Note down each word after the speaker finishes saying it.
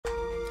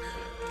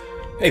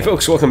Hey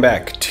folks, welcome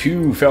back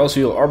to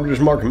Fallowfield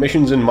Arbiter's Mark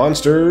Missions and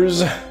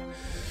Monsters.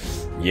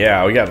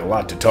 Yeah, we got a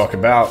lot to talk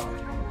about.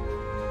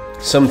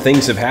 Some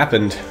things have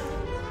happened.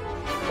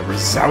 A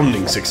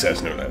resounding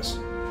success, no less.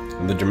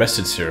 And the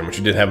Domestic Serum, which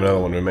we did have another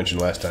one we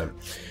mentioned last time.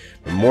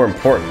 But more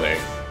importantly,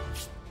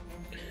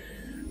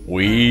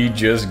 we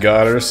just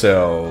got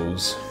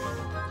ourselves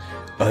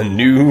a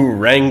new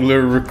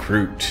Wrangler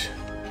recruit.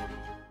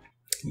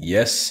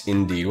 Yes,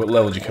 indeed. What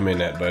level did you come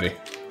in at, buddy?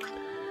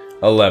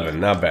 11,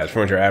 not bad. It's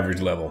pretty much our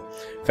average level.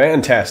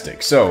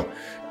 Fantastic. So,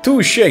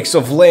 2 shakes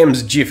of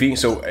lamb's jiffy.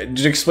 So,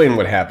 just explain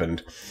what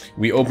happened.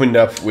 We opened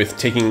up with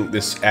taking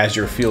this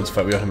Azure Fields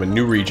fight. We have a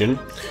new region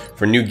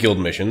for new guild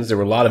missions. There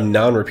were a lot of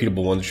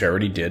non-repeatable ones, which I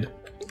already did.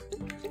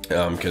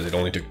 Because it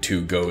only took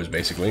 2 goes,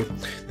 basically.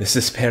 The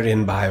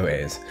Cisperian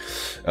Byways.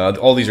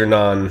 All these are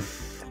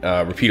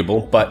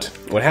non-repeatable, but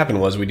what happened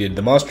was we did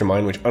the Monster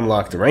Mine, which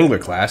unlocked the Wrangler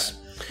class,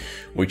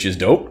 which is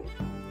dope.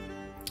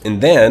 And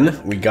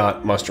then we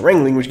got Monster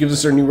Wrangling, which gives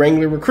us our new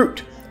Wrangler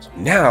recruit. So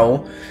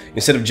now,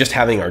 instead of just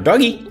having our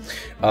doggy,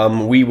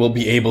 we will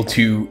be able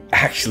to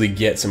actually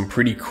get some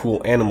pretty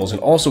cool animals. And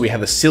also we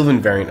have a Sylvan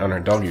variant on our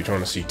doggy, which I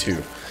want to see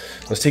too.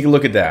 Let's take a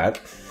look at that.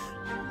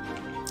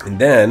 And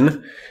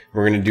then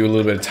we're going to do a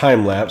little bit of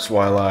time lapse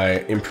while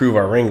I improve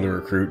our Wrangler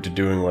recruit to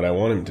doing what I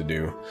want him to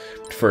do.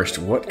 But first,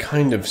 what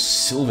kind of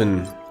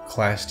Sylvan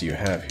class do you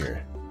have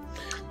here?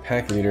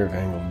 Pack Leader,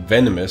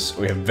 Venomous.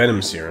 We have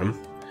Venom Serum.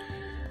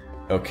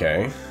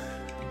 Okay.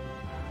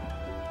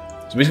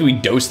 So basically we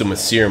dose them with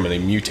serum and they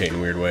mutate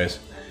in weird ways.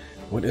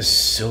 What is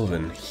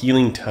Sylvan?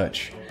 Healing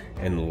Touch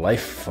and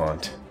Life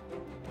Font.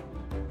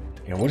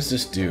 Yeah, what does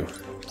this do?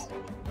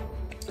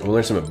 We'll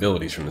learn some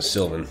abilities from the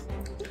Sylvan.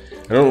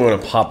 I don't want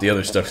to pop the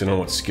other stuff because I don't know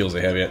what skills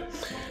they have yet.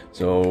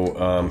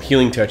 So,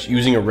 Healing Touch.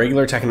 Using a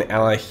regular attack on an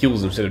ally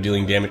heals them instead of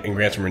dealing damage and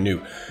grants them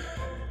Renew.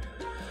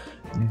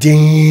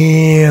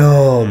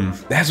 Damn!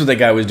 That's what that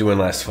guy was doing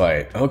last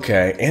fight.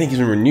 Okay, and he gives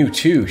him Renew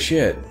too.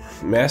 Shit.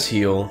 Mass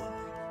heal.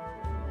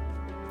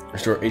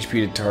 Restore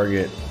HP to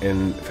target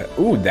and...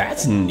 Ooh,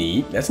 that's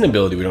neat. That's an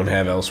ability we don't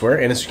have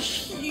elsewhere. And it's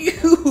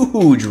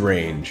huge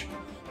range.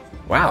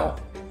 Wow.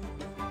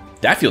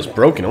 That feels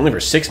broken. Only for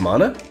 6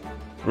 mana?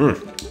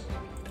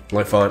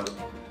 Life font.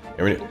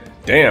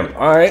 Damn.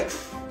 Alright.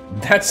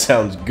 That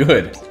sounds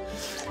good.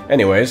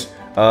 Anyways.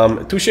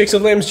 2 shakes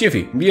of lamb's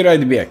jiffy. Be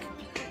right back.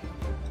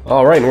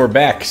 Alright, and we're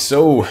back.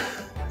 So,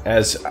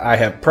 as I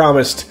have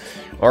promised...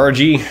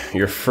 RG,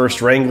 your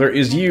first Wrangler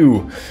is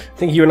you. I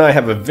think you and I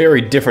have a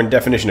very different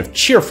definition of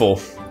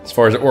cheerful as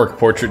far as orc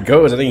portrait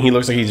goes. I think he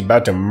looks like he's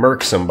about to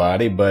murk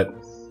somebody, but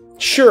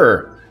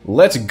sure,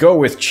 let's go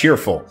with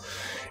cheerful.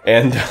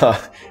 And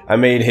I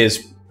made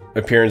his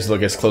appearance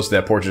look as close to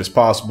that portrait as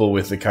possible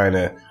with the kind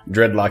of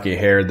dreadlocky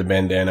hair, the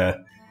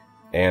bandana,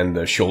 and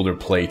the shoulder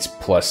plates,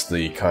 plus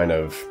the kind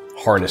of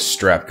harness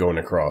strap going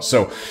across.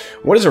 So,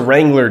 what does a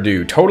Wrangler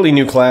do? Totally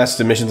new class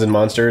to Missions and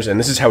Monsters, and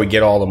this is how we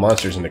get all the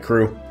monsters in the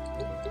crew.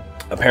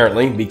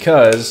 Apparently,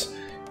 because,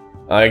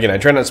 again, I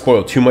try not to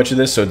spoil too much of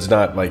this, so it's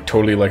not, like,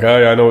 totally like, oh,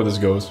 yeah, I know where this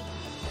goes.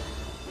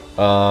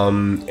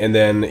 And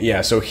then,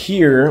 yeah, so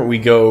here we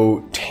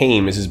go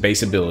Tame is his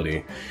base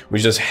ability,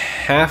 which does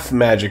half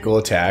magical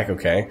attack,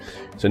 okay?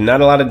 So not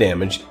a lot of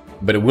damage,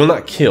 but it will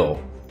not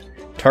kill.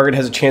 Target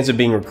has a chance of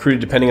being recruited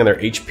depending on their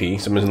HP,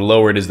 so the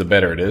lower it is, the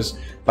better it is.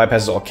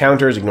 Bypasses all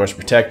counters, ignores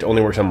protect,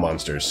 only works on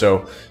monsters.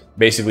 So,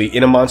 basically,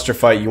 in a monster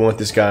fight, you want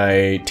this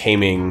guy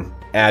taming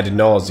ad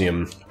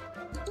nauseum.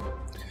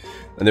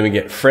 And then we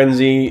get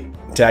Frenzy,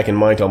 attack, and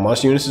mind to all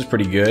monster units is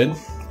pretty good.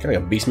 Kind of like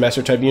a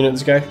Beastmaster type unit,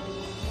 this guy.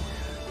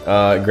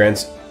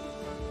 Grants...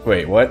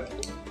 Wait, what?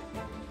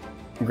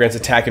 Grants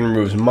attack and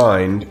removes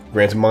mind.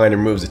 Grants mind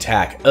and removes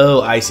attack.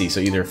 Oh, I see. So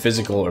either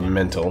physical or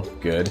mental.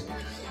 Good.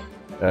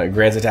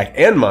 Grants attack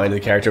and mind to the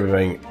character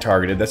being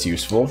targeted. That's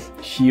useful.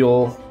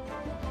 Heal.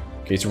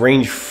 Okay, it's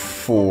range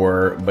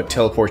 4, but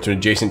teleports to an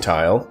adjacent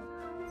tile.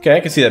 Okay, I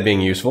can see that being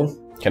useful.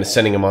 Kind of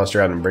sending a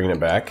monster out and bringing it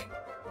back.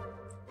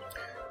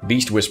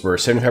 Beast Whisperer,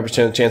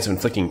 75% chance of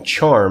inflicting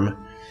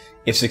charm.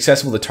 If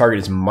successful, the target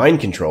is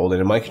mind-controlled,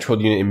 and a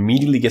mind-controlled unit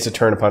immediately gets a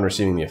turn upon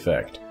receiving the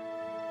effect.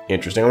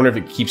 Interesting. I wonder if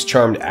it keeps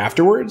charmed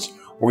afterwards,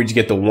 or we just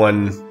get the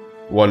one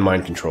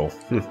mind control.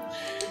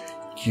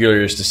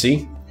 Curious to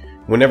see.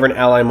 Whenever an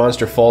ally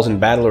monster falls in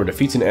battle or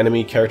defeats an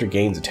enemy, character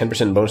gains a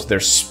 10% bonus to their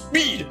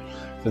speed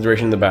for the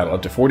duration of the battle,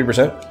 up to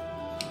 40%.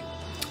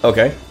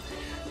 Okay.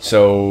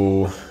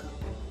 So,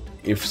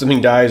 if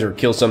something dies or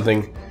kills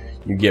something,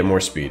 you get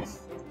more speed.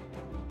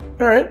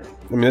 Alright.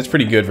 I mean, that's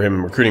pretty good for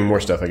him recruiting more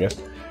stuff, I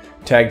guess.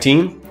 Tag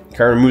Team.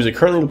 Kyrie removes a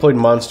currently deployed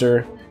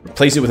monster.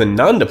 Replace it with a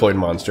non-deployed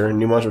monster. A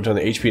new monster will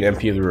return the HP and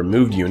MP of the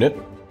removed unit.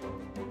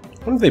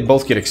 I wonder if they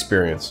both get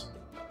experience.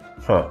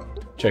 Huh.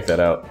 Check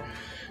that out.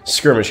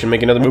 Skirmish can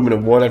make another movement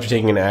of 1 after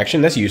taking an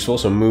action. That's useful.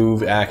 So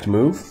move, act,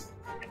 move.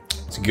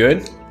 It's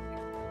good.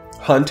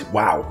 Hunt.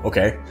 Wow.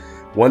 Okay.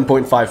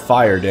 1.5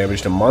 fire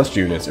damage to monster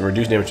units and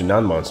reduce damage to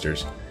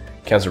non-monsters.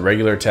 Counts a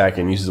regular attack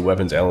and uses the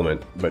weapon's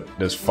element, but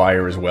does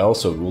fire as well,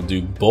 so it will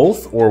do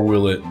both, or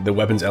will the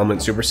weapon's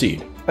element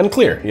supersede?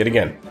 Unclear, yet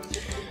again.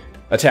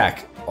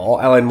 Attack. All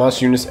allied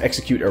monster units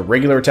execute a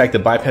regular attack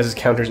that bypasses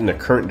counters in the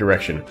current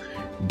direction.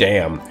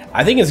 Damn.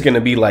 I think it's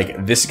gonna be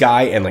like this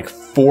guy and like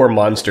 4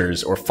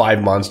 monsters or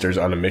 5 monsters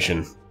on a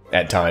mission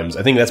at times.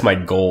 I think that's my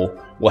goal.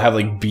 We'll have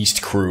like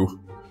Beast Crew.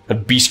 A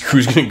Beast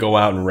Crew's gonna go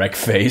out and wreck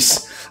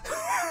face.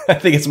 I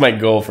think it's my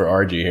goal for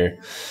RG here.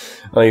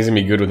 I think he's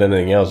gonna be good with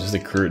anything else, just a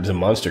crew, just a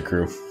monster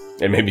crew.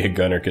 And maybe a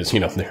gunner, because, you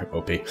know, they're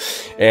OP.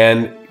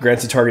 And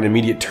grants the target an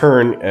immediate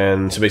turn,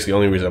 and so basically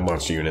only uses a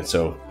monster unit,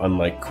 so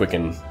unlike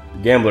Quicken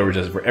Gambler, which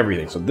is for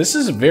everything. So this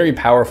is very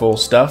powerful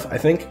stuff, I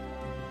think,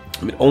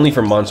 but only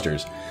for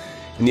monsters.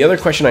 And the other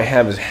question I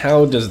have is,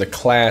 how does the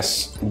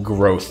class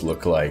growth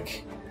look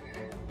like?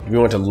 If we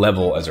want to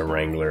level as a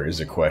Wrangler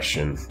is a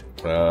question.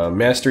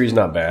 Mastery is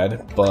not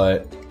bad,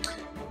 but...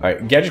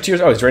 Alright,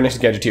 Gadgeteers, oh, it's right next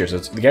to Gadgeteers. So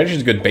the Gadgeteers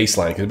is a good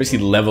baseline, because it's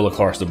basically level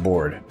across the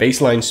board.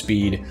 Baseline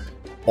speed,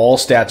 all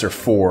stats are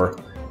 4,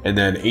 and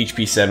then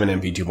HP 7,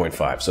 MP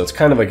 2.5. So it's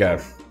kind of like a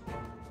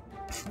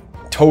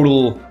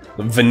total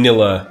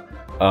vanilla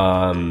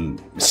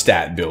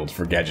stat build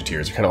for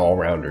Gadgeteers. They're kind of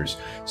all-rounders.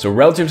 So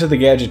relative to the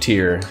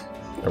Gadgeteer,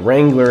 a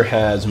Wrangler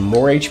has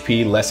more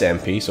HP, less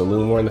MP, so a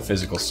little more on the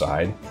physical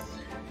side.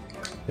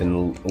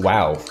 And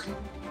wow.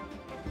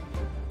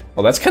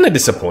 Well, that's kind of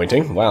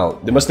disappointing. Wow,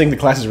 they must think the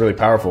class is really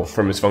powerful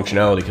from its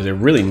functionality, because they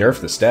really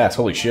nerfed the stats.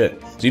 Holy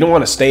shit. So you don't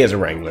want to stay as a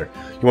Wrangler.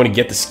 You want to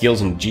get the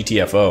skills in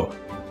GTFO.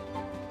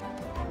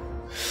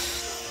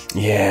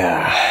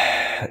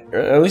 Yeah.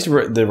 At least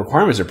the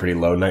requirements are pretty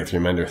low, Knight 3,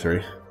 Mender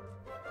 3.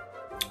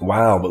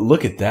 Wow, but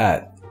look at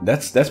that.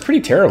 That's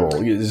pretty terrible.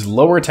 It's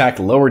lower attack,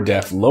 lower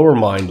def, lower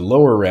mind,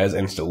 lower res,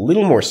 and just a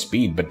little more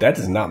speed, but that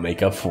does not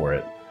make up for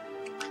it.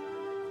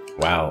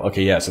 Wow,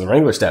 okay, yeah, so the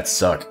Wrangler stats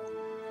suck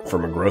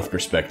from a growth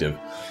perspective.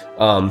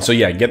 So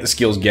yeah, get the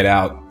skills, get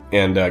out,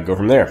 and go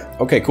from there.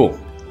 Okay, cool.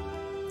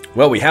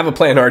 Well, we have a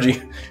plan,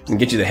 RG. And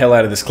get you the hell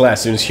out of this class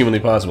as soon as humanly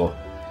possible.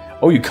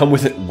 Oh, you come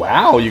with it.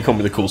 Wow, you come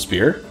with a cool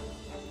spear.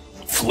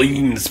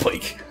 Fleeing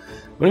spike.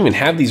 We don't even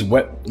have these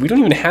we don't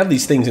even have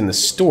these things in the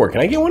store.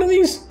 Can I get one of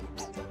these?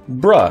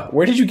 Bruh,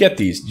 where did you get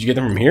these? Did you get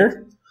them from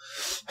here?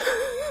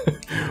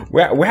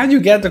 Where'd you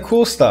get the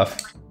cool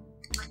stuff?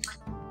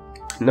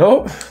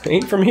 Nope,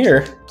 ain't from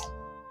here.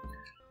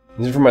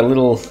 These are for my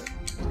little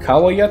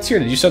Kawa-yuts here.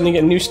 Did you suddenly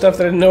get new stuff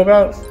that I didn't know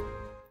about?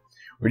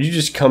 Or did you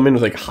just come in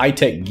with like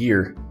high-tech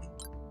gear?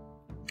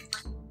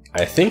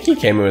 I think he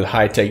came in with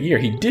high-tech gear.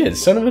 He did,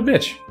 son of a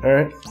bitch.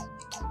 Alright.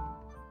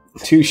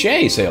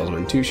 Touche,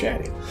 salesman, touche.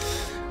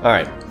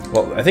 Alright,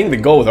 well, I think the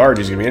goal with RG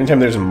is going to be anytime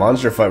there's a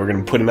monster fight, we're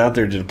going to put him out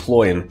there to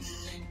deploy and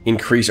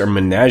increase our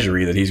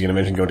menagerie that he's going to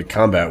eventually go into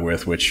combat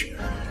with, which,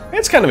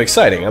 it's kind of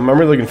exciting. I'm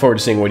really looking forward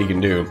to seeing what he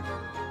can do.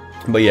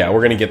 But yeah, we're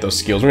going to get those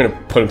skills. We're going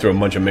to put him through a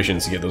bunch of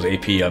missions to get those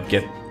AP up,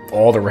 get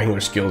all the Wrangler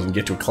skills, and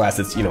get to a class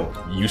that's, you know,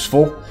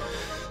 useful.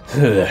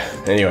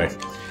 Anyway.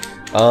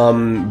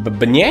 But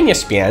Banana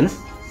Span, I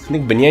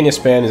think Banana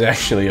Span is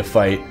actually a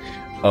fight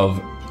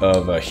of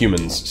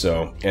humans,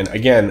 so, and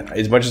again,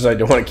 as much as I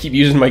don't want to keep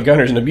using my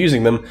gunners and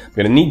abusing them, I'm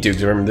going to need to,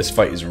 because remember, this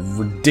fight is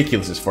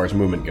ridiculous as far as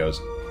movement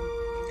goes.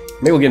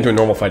 Maybe we'll get into a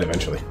normal fight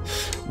eventually.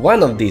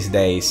 One of these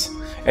days.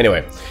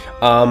 Anyway,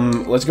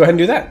 let's go ahead and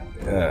do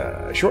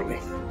that shortly.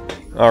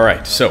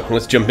 Alright, so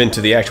let's jump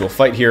into the actual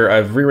fight here.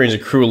 I've rearranged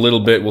the crew a little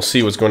bit. We'll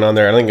see what's going on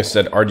there. I think I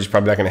said RG's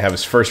probably not going to have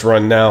his first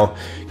run now,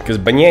 because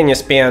Banana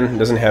Span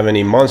doesn't have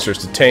any monsters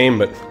to tame,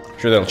 but I'm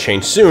sure that'll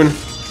change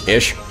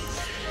soon-ish.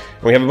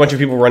 We have a bunch of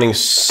people running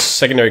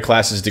secondary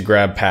classes to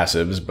grab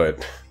passives,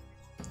 but...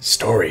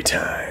 Story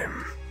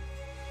time.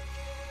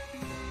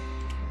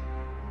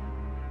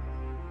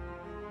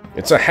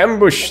 It's a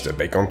ambush, the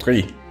bacon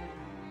tree.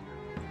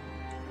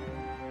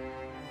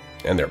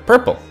 And they're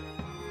purple.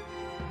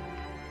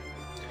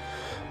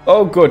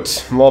 Oh good,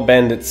 more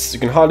bandits. You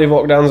can hardly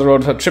walk down the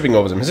road without tripping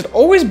over them. Has it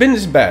always been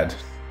this bad?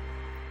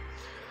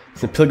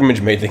 The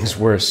pilgrimage made things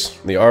worse.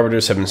 The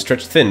Arbiters have been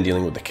stretched thin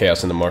dealing with the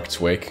chaos in the market's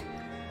wake.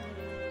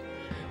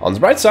 On the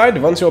bright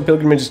side, once your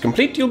pilgrimage is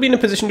complete, you'll be in a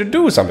position to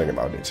do something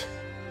about it.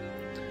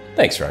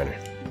 Thanks, Reiner.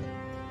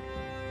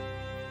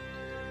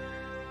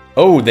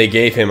 Oh, they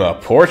gave him a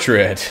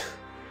portrait.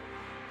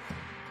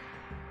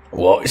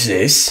 What is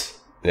this?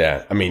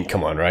 Yeah, I mean,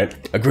 come on,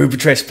 right? A group of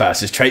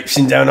trespassers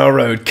traipsing down our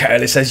road,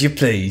 careless as you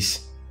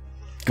please.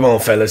 Come on,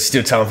 fellas,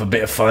 still time for a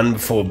bit of fun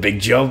before a big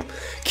job.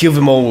 Kill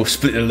them all, we'll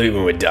split the loot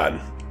when we're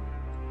done.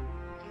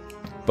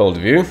 Bold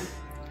of you.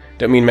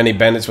 Don't mean many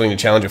bandits willing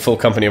to challenge a full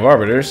company of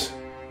Arbiters.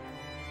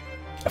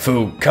 A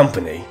full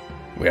company?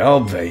 We all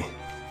be.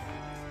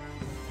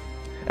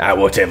 Ah,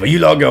 whatever, you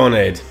lot go on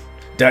ahead.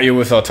 Doubt you're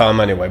worth our time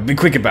anyway. Be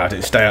quick about it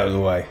and stay out of the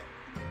way.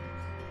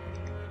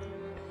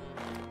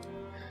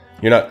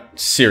 You're not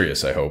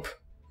serious, I hope.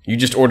 You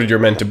just ordered your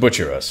men to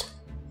butcher us.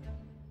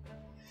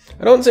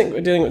 I don't think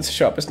we're dealing with the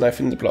sharpest knife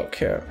in the block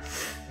here.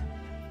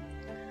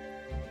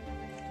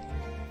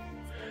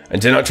 I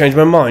did not change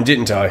my mind,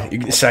 didn't I? You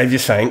can save your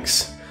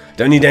thanks.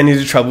 Don't need any of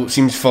the trouble, it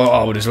seems to follow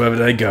Arbiters wherever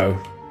they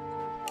go.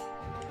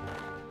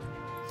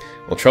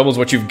 Well, trouble's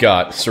what you've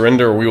got.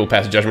 Surrender or we will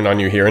pass judgment on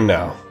you here and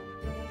now.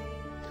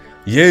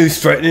 You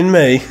threatening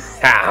me?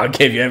 Ha! I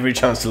gave you every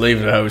chance to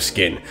leave the host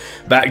skin.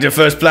 Back to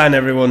first plan,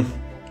 everyone.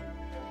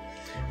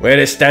 Where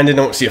they're standing,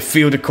 I don't see a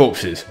field of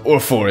corpses. Or a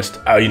forest.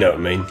 Oh, you know what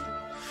I mean.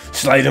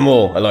 Slay them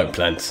all. I like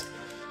plants.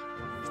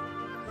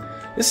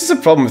 This is a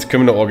problem with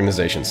criminal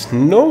organizations.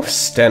 No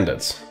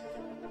standards.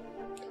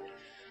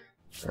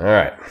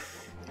 Alright.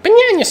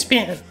 Banana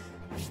span.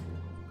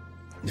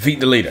 Defeat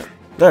the leader.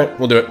 Alright,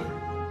 we'll do it.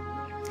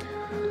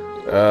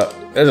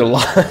 There's a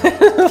lot,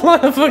 a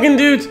lot of fucking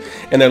dudes.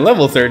 And they're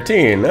level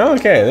 13.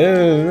 Okay,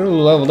 they're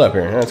leveled up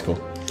here. That's cool.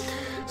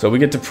 So we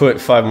get to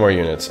put 5 more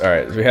units.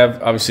 Alright, we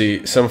have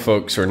obviously some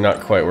folks who are not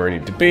quite where we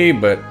need to be,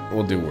 but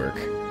we'll do work.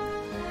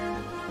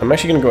 I'm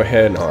actually going to go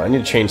ahead. Oh, I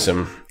need to change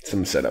some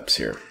setups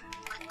here.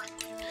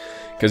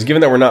 Because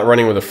given that we're not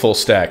running with a full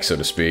stack, so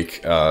to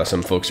speak,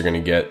 some folks are going to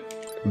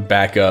get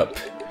back up.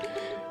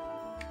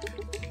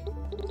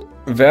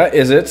 That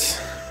is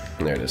it.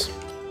 There it is.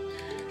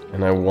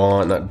 And I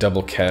want not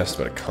double cast,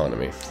 but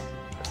economy.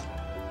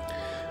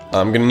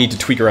 I'm going to need to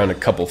tweak around a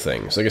couple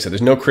things. Like I said,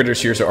 there's no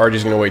critters here, so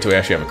RG's going to wait till we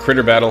actually have a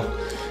critter battle.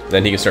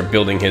 Then he can start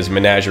building his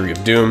menagerie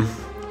of doom.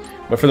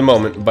 But for the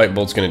moment, Bite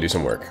Bolt's going to do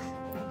some work.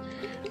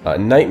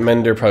 Night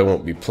Mender probably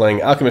won't be playing.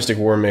 Alchemistic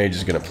War Mage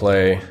is going to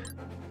play.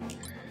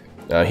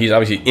 He's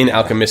obviously in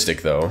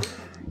Alchemistic, though.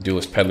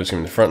 Duelist Peddler's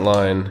going to be the front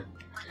line.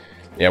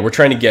 Yeah, we're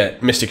trying to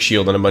get Mystic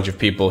Shield on a bunch of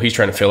people. He's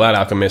trying to fill out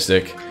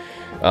Alchemistic.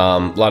 A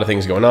lot of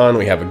things going on.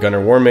 We have a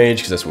Gunner War Mage,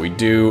 because that's what we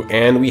do.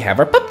 And we have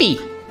our puppy!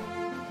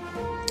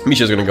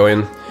 Misha's going to go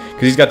in,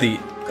 because he's got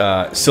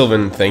the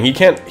Sylvan thing. He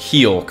can't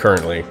heal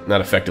currently, not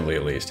effectively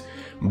at least.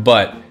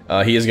 But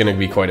he is going to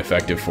be quite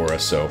effective for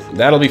us, so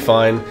that'll be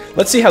fine.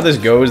 Let's see how this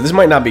goes. This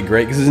might not be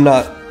great, because this is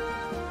not,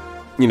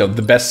 you know,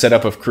 the best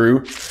setup of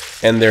crew.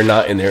 And they're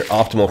not in their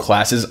optimal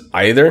classes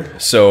either.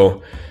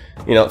 So,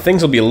 you know,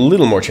 things will be a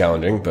little more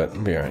challenging, but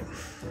it'll be alright.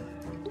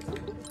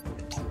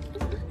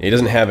 He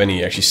doesn't have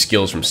any actually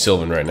skills from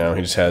Sylvan right now.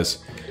 He just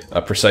has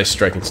a precise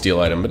strike and steel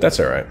item, but that's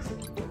alright.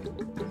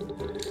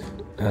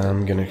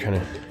 I'm gonna kind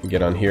of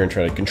get on here and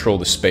try to control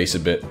the space a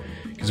bit.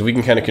 Because if we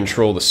can kind of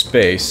control the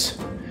space,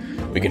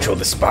 we control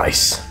the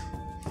spice.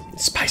 The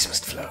spice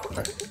must flow.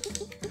 Right.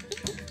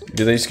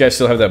 Do these guys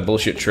still have that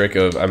bullshit trick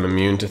of I'm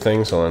immune to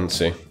things? Hold on, let's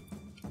see.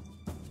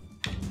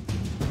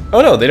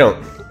 Oh no, they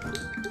don't.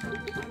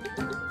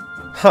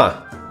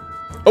 Huh.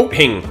 Oh,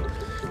 hing.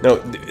 No,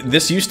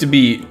 this used to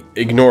be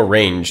ignore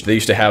ranged. They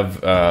used to have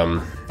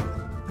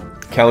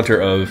counter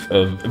of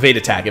evade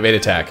attack,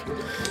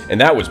 and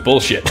that was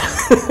bullshit.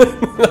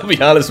 I'll be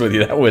honest with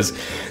you,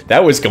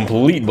 that was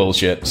complete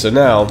bullshit. So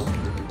now,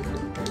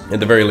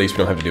 at the very least, we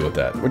don't have to deal with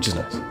that, which is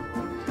nice.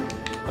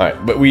 All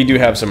right, but we do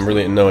have some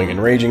really annoying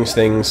enraging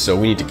things, so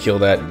we need to kill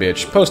that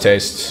bitch post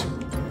haste.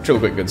 Triple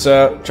quick good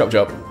sir. Chop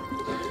chop.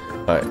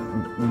 All right.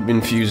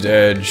 Infused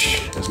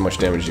edge, as much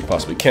damage as you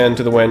possibly can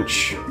to the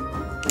wench.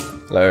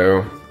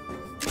 Hello.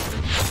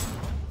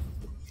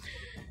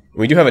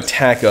 We do have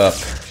attack up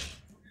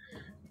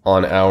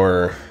on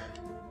our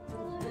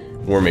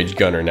War Mage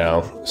Gunner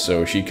now,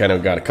 so she kind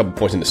of got a couple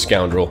points into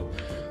Scoundrel.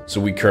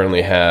 So we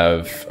currently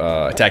have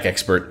Attack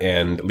Expert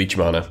and Leech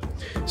Mana.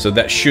 So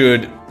that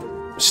should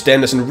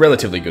stand us in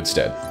relatively good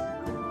stead.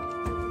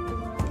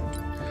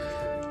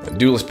 A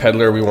Duelist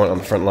Peddler we want on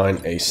the front line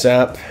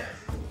ASAP.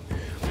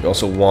 We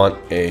also want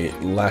a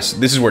last...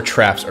 This is where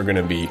traps are going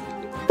to be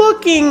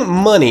fucking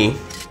money.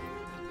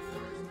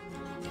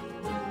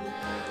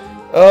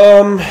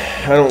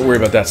 I don't worry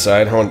about that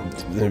side. I want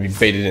them to be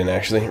baited in,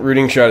 actually.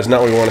 Rooting Shot is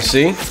not what we want to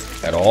see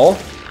at all.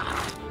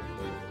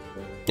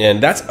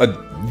 And that's a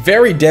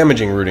very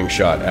damaging Rooting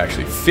Shot,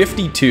 actually.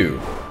 52.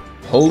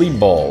 Holy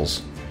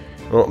balls.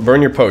 Well,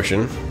 burn your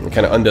potion. It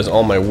kind of undoes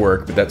all my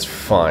work, but that's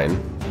fine.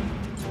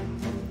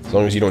 As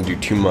long as you don't do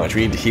too much.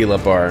 We need to heal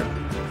up our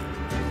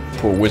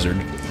poor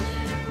wizard.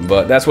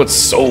 But that's what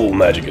soul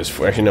magic is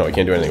for. Actually, no, I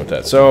can't do anything with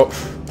that. So,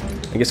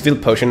 I guess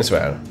field potion as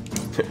well.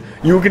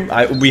 You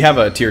can. We have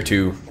a tier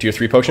 2, tier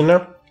 3 potion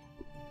now.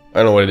 I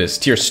don't know what it is.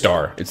 Tier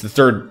star. It's the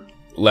 3rd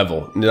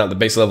level. Not the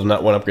base level,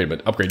 not 1 upgrade,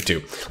 but upgrade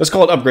 2. Let's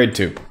call it upgrade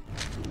 2.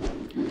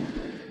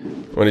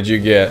 What did you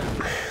get?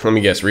 Let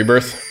me guess.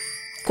 Rebirth?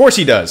 Of course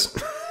he does.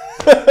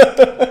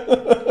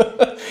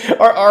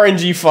 Our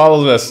RNG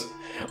follows us.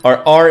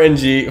 Our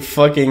RNG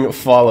fucking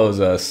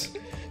follows us.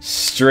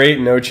 Straight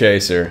no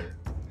chaser.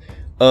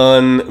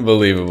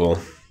 Unbelievable.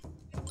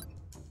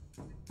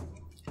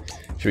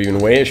 Should we even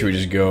wait or should we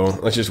just go?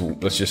 Let's just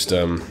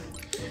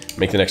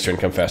make the next turn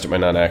come faster by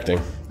not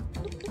acting.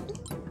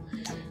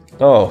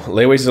 Oh,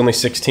 Layways is only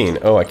 16.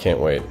 Oh, I can't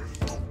wait.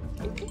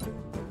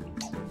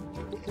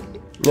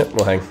 Yep,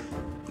 we'll hang.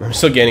 I'm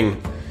still gaining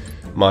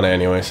mana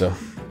anyway, so.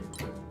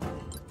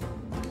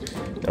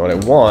 Now what I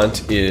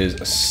want is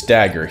a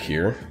stagger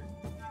here.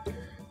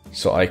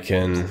 So I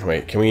can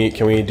wait, can we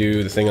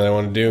do the thing that I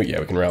want to do?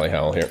 Yeah, we can rally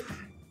howl here.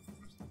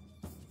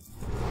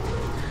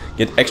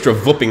 Get extra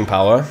whooping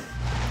power.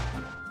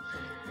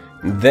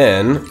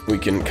 Then we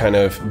can kind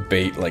of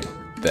bait like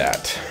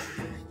that.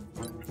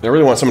 I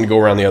really want someone to go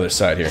around the other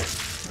side here.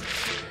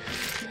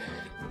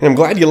 And I'm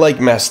glad you like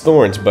Mass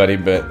Thorns, buddy,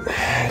 but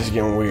it's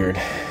getting weird.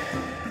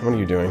 What are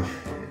you doing?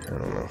 I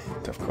don't Oh,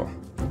 tough call.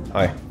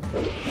 Hi.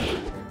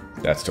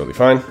 That's totally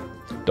fine.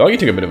 Doggy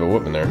took a bit of a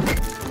whooping there.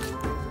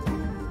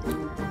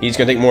 He's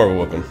gonna take more of a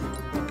whooping.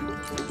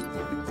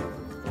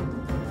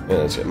 Yeah,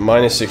 that's it.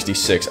 Minus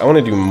 66. I want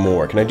to do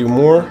more. Can I do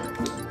more?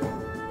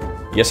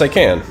 Yes, I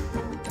can.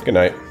 Good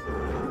night.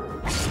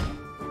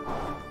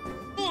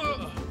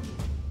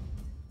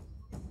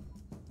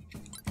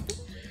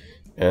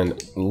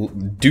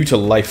 And due to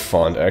Life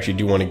Font, I actually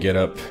do want to get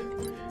up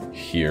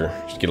here.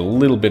 Just get a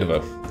little bit of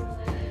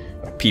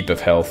a peep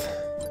of health.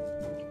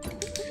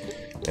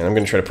 And I'm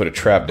going to try to put a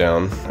trap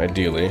down,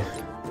 ideally.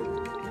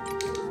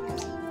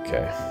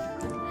 Okay.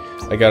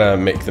 I gotta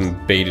make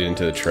them baited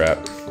into the trap.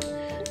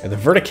 And the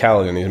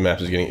verticality on these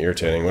maps is getting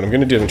irritating. What I'm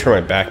going to do is I'm turn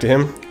my back to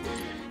him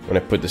when I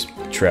put this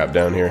trap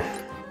down here.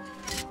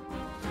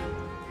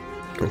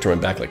 I'm going to turn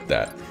my back like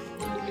that.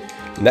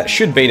 And that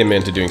should bait him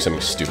into doing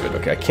something stupid.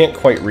 Okay, I can't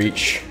quite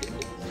reach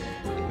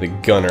the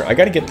gunner. I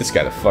gotta get this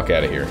guy the fuck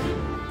out of here.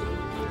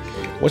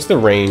 What's the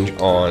range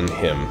on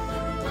him?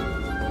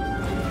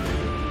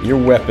 Your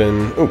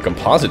weapon... Oh,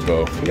 composite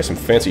bow. You got some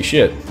fancy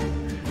shit.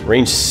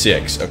 Range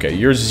 6. Okay,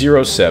 you're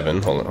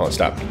 0-7. Hold on,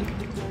 stop.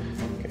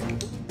 Okay.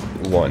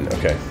 1,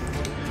 okay.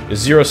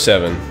 You're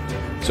 0-7.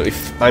 So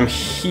if I'm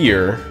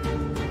here...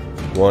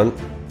 1...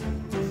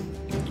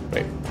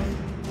 Wait.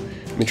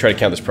 Let me try to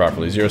count this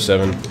properly.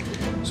 0-7...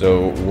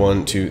 So,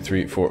 1, 2,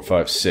 3, 4,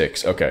 5,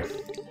 6. Okay.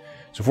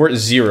 So if we're at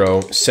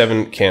 0,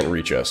 7 can't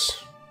reach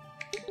us.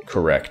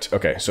 Correct.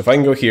 Okay, so if I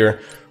can go here,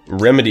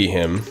 remedy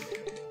him...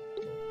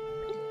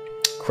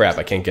 Crap,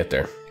 I can't get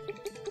there.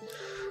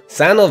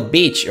 Son of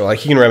bitch! Well,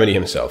 he can remedy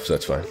himself, so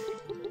that's fine.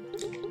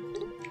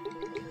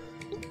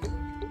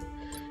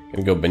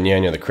 Gonna go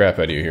banana the crap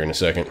out of you here in a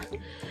second.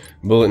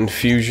 Bullet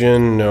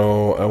infusion,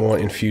 no. I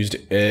want infused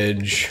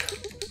edge.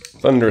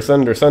 Thunder,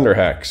 thunder, thunder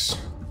hacks.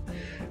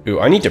 Ooh,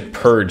 I need to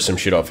purge some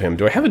shit off him.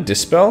 Do I have a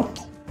dispel?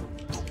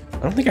 I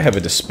don't think I have a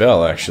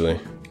dispel, actually.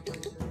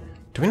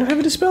 Do I not have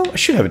a dispel? I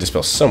should have a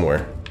dispel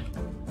somewhere.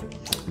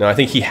 No, I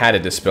think he had a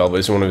dispel, but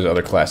it's one of his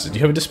other classes. Do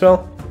you have a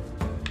dispel?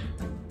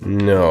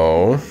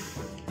 No.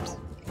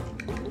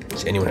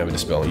 Does anyone have a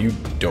dispel? You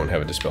don't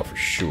have a dispel for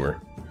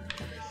sure.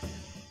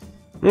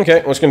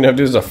 Okay, what's gonna have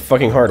to do is a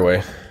fucking hard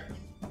way.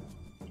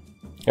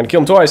 Gotta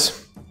kill him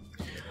twice.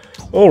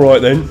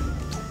 Alright then.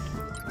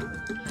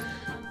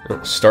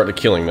 Start the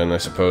killing then, I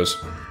suppose.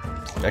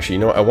 Actually, you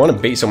know what? I want to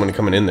bait someone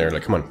coming in there.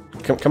 Like, come on.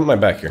 Come at my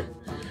back here.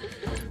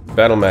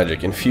 Battle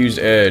magic. Infused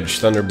edge.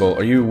 Thunderbolt.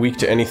 Are you weak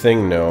to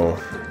anything? No.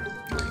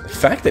 The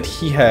fact that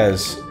he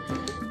has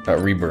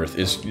rebirth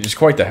is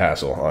quite the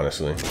hassle,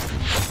 honestly.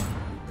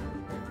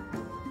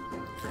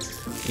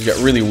 He's got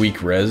really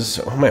weak res.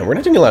 Oh man, we're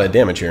not doing a lot of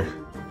damage here.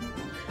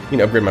 I need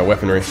to upgrade my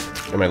weaponry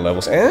and my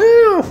levels.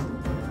 Ow!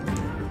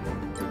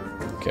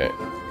 Okay.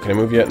 Can I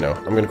move yet? No.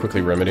 I'm going to quickly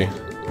remedy.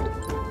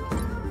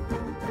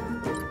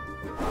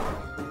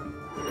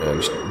 And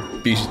just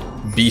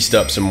beast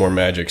up some more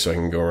magic so I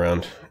can go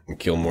around and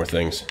kill more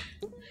things.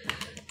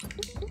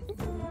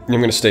 And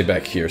I'm going to stay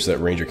back here so that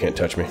ranger can't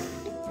touch me.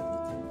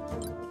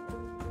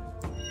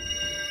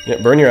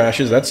 Yeah, burn your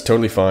ashes. That's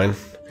totally fine.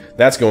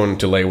 That's going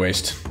to lay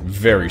waste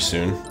very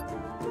soon.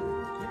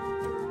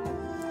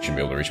 Should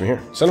be able to reach me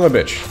here. Son of a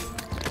bitch.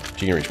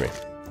 She can reach me.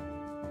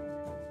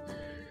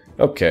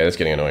 Okay, that's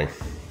getting annoying.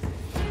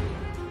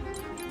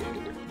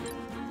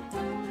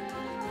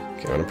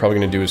 Okay, what I'm probably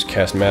going to do is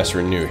cast Master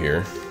Renew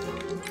here.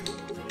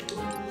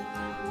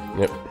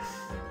 Yep.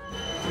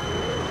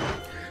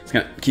 It's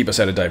going to keep us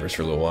out of diapers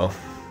for a little while.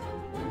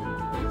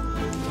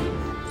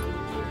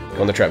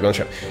 Go on the trap, go on the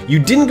trap. You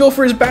didn't go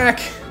for his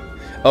back!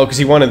 Oh, because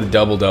he wanted the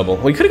double-double.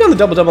 Well, he could have gone the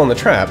double-double on the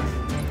trap.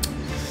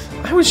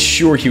 I was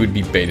sure he would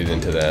be baited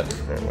into that.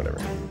 Alright, whatever.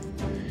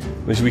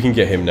 At least we can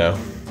get him now.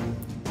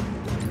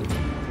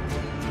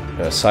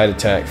 Side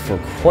attack for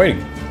quite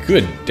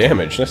good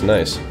damage. That's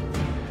nice.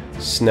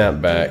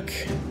 Snap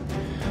back.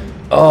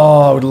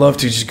 Oh, I would love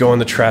to just go on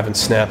the trap and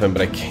snap him,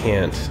 but I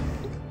can't.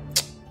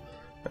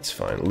 That's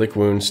fine. Lick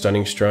wound,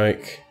 stunning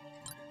strike.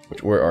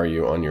 Where are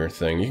you on your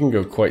thing? You can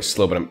go quite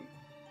slow, but I'm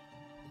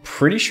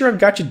pretty sure I've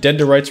got you dead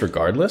to rights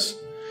regardless.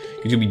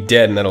 You'll be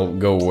dead and that'll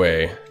go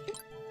away.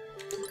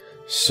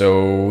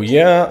 So,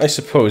 yeah, I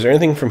suppose. Is there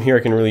anything from here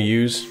I can really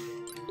use?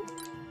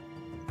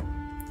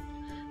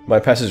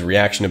 Bypasses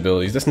reaction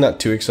abilities. That's not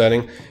too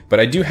exciting, but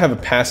I do have a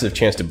passive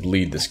chance to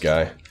bleed this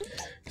guy.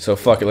 So,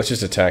 fuck it. Let's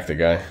just attack the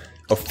guy.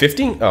 Oh,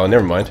 50? Oh,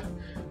 never mind.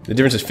 The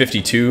difference is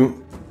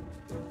 52.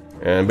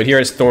 But here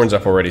has thorns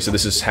up already, so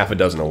this is half a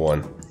dozen of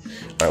one.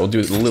 Alright, we'll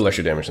do a little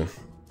extra damage then.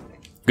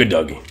 Good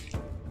doggy.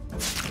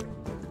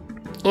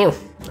 Ew.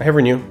 I have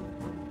renew.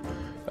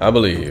 I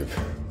believe.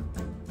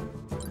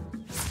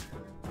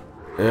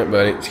 Yeah,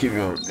 buddy. Let's keep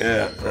going.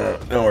 Yeah,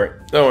 don't worry.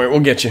 Don't worry. We'll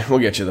get you. We'll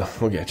get you, though.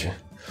 We'll get you.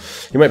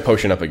 You might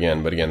potion up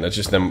again, but again, that's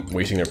just them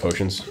wasting their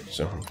potions,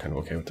 so I'm kind of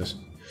okay with this.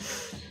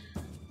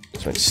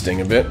 This might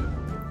sting a bit.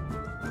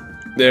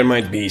 There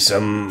might be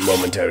some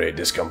momentary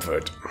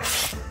discomfort.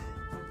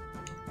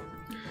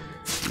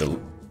 The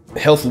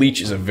health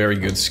leech is a very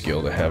good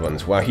skill to have on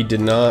this. Wow, he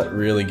did not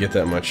really get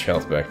that much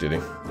health back, did he?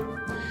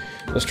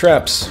 Those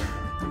traps.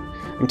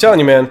 I'm telling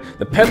you, man,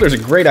 the peddler's a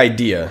great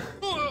idea.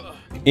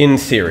 In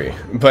theory.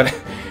 But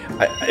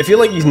I feel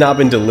like he's not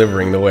been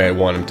delivering the way I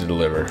want him to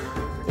deliver.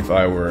 If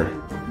I were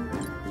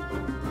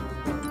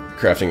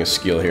crafting a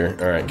skill here.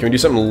 Alright, can we do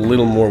something a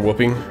little more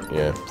whooping?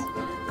 Yeah.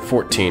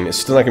 14. It's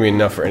still not going to be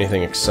enough for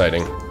anything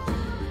exciting.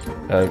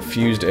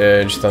 Fused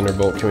Edge,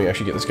 Thunderbolt. Can we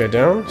actually get this guy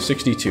down?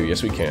 62.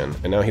 Yes, we can.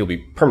 And now he'll be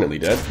permanently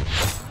dead.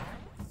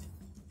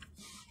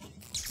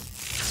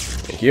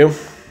 Thank you.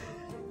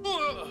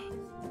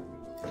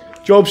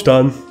 Job's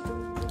done.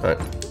 Alright.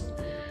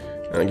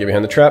 Get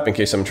behind the trap in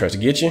case someone tries to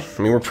get you.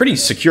 I mean, we're pretty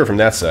secure from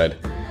that side.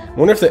 I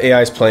wonder if the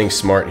AI is playing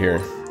smart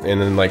here. And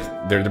then, like,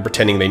 they're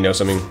pretending they know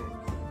something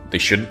they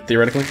should,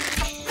 theoretically.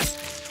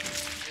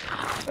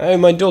 Oh,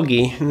 my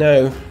doggy.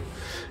 No.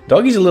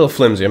 Doggy's a little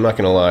flimsy, I'm not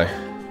gonna lie.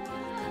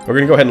 We're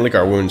gonna go ahead and lick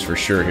our wounds for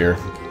sure here,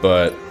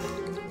 but...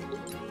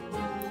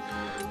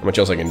 how much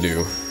else I can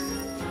do?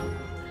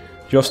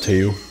 Just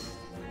heal.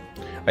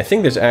 I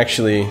think there's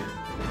actually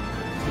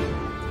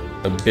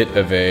a bit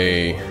of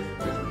a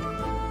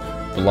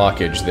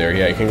blockage there.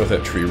 Yeah, you can go with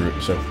that tree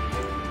root, so...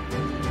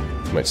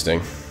 it might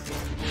sting.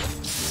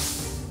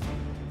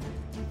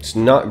 It's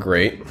not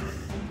great.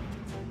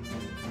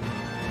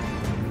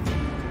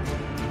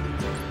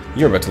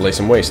 You're about to lay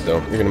some waste,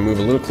 though. You're gonna move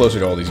a little closer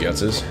to all these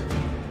gutzes.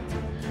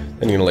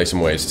 Then you're gonna lay some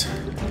waste.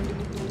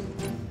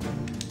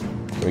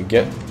 Can we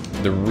get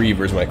the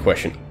Reaver is my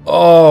question.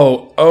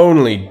 Oh,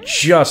 only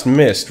just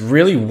missed.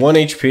 Really? 1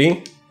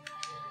 HP?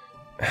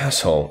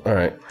 Asshole.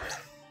 Alright.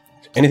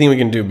 Anything we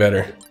can do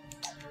better?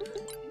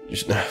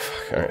 Just...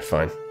 fuck. Alright,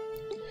 fine.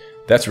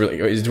 That's really...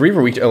 is the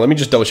Reaver weak? Oh, let me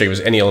just double check if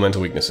there's any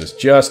elemental weaknesses,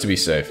 just to be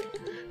safe.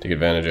 Take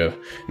advantage of.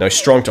 Now he's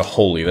strong to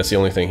holy. That's the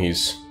only thing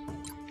he's...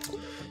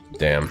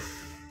 damn.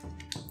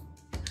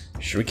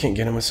 Sure we can't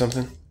get him with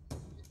something?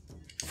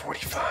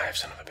 45,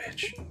 son of a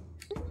bitch.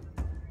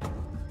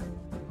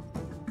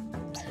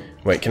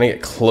 Wait, can I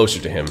get closer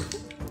to him?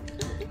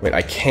 Wait,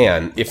 I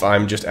can if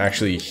I'm just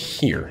actually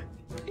here.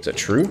 Is that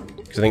true?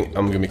 Because I think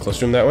I'm going to be closer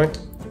to him that way.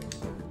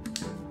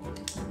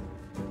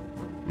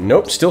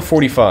 Nope, still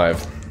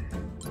 45.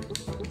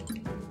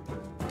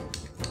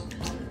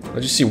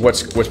 Let's just see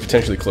what's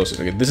potentially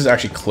closest. Okay, this is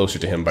actually closer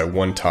to him by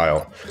 1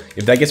 tile.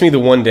 If that gets me the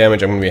 1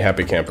 damage, I'm going to be a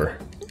happy camper.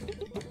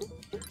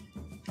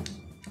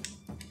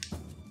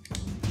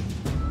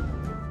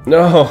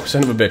 No,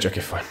 son of a bitch.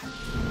 Okay, fine.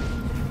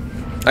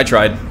 I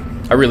tried.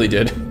 I really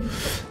did.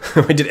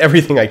 I did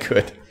everything I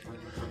could.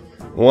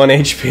 1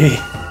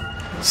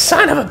 HP.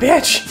 Son of a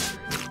bitch!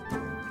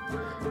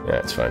 Yeah,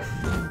 it's fine.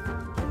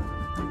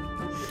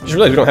 Just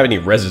realized we don't have any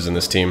reses in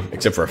this team,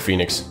 except for a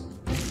Phoenix.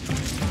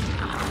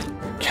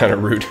 Kinda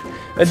rude.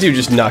 That dude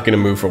just not gonna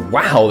move for...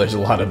 wow, there's a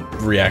lot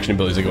of reaction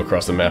abilities that go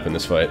across the map in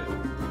this fight.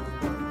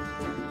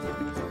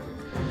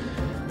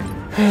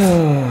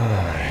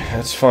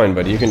 That's fine,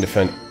 buddy. You can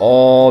defend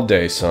all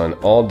day, son.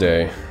 All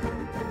day.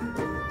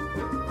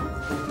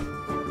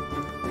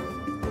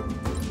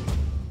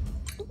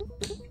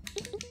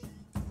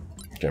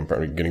 Okay, I'm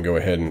probably gonna go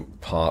ahead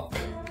and pop.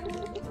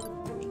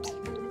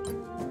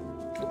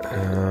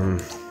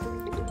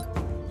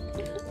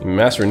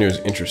 Mass Renew is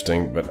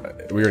interesting,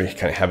 but we already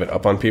kind of have it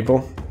up on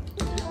people.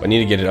 I need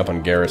to get it up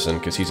on Garrison,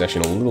 because he's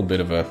actually in a little bit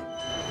of a...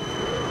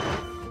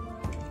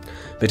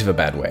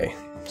 bad way,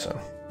 so...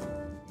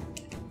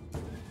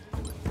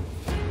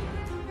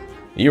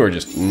 you are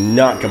just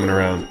not coming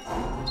around.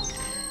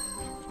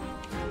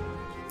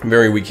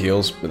 Very weak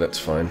heals, but that's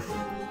fine.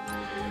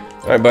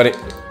 Alright, buddy.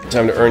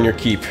 Time to earn your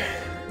keep.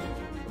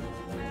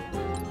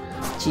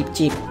 Cheap,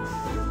 cheap.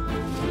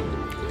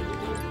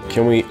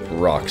 Can we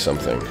rock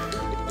something?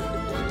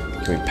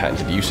 Can we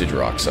patented usage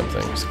rock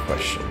something is the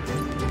question.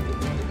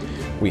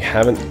 We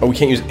haven't... oh, we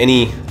can't use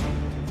any...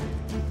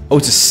 oh,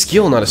 it's a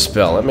skill, not a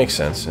spell. That makes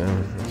sense.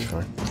 Yeah, that's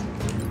fine.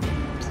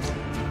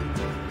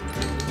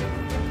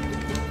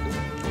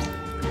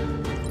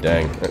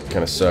 Dang, that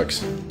kind of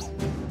sucks.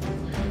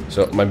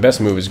 So, my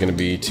best move is going to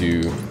be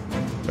to...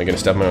 am I going to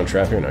step my own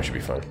trap here? No, I should be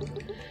fine.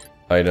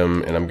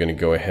 Item, and I'm going to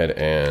go ahead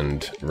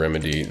and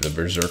remedy the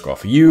Berserk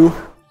off of you.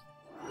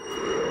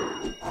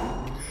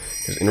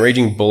 Because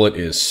Enraging Bullet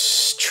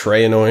is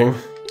tray annoying.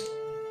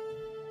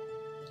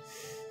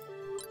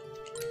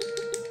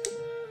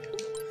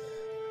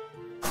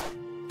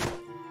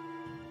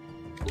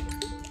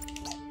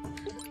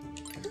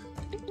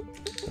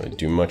 I don't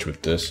do much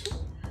with this.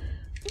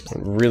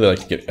 I'd really like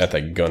to get at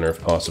that gunner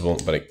if possible,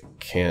 but I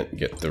can't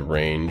get the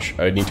range.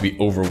 I would need to be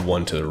over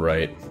 1 to the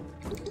right.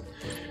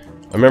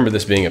 I remember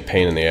this being a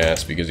pain in the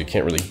ass because you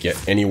can't really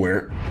get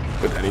anywhere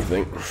with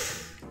anything.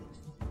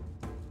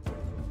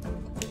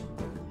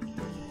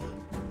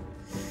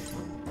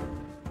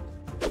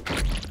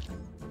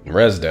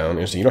 Res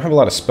down. So you don't have a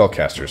lot of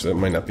spellcasters, so that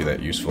might not be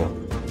that useful.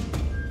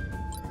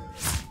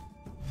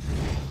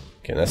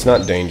 Okay, that's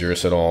not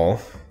dangerous at all.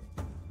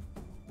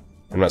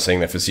 I'm not saying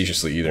that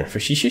facetiously either.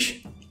 Facetious?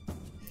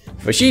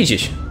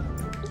 Facetious.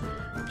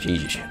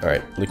 Jesus.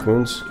 Alright, lick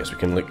wounds. Yes, we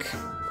can lick.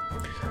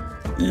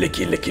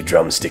 Licky, licky,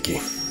 drumsticky.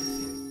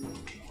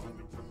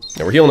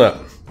 Now we're healing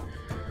up.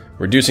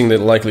 Reducing the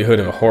likelihood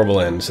of a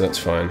horrible end, so that's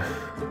fine.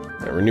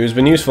 There That renew's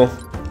been useful.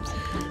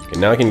 Okay,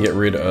 now I can get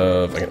rid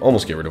of... I can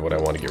almost get rid of what I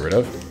want to get rid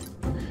of.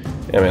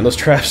 Yeah, man, those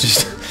traps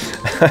just...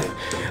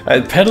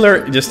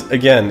 Peddler, just,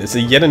 again, it's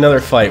yet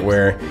another fight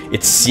where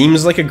it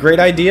seems like a great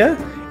idea,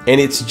 and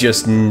it's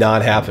just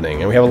not happening.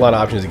 And we have a lot of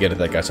options to get at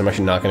that guy, so I'm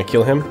actually not going to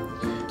kill him.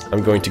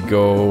 I'm going to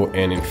go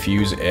and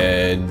infuse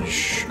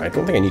edge. I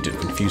don't think I need to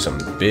infuse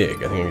something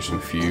big. I think I just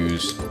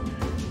infuse...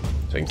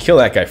 So I can kill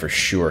that guy for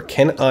sure.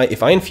 Can I...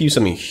 If I infuse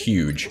something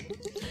huge,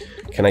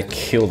 can I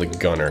kill the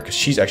gunner? Because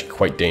she's actually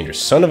quite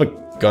dangerous. Son of a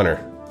gunner.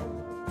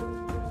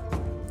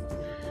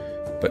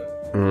 But,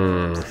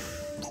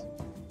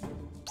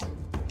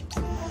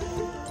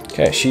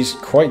 okay, she's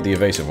quite the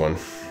evasive one.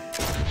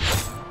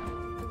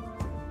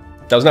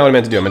 That was not what I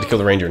meant to do. I meant to kill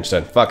the ranger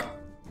instead. Fuck.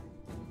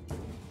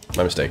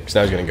 My mistake, because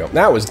now he's gonna go.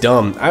 That was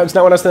dumb. That's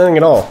not what I was thinking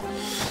at all.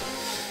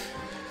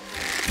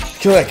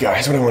 Kill that guy,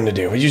 that's what I wanted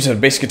to do. We just had a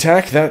basic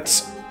attack.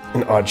 That's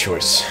an odd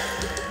choice.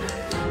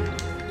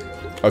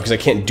 Oh, because I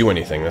can't do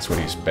anything. That's what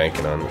he's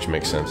banking on, which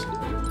makes sense.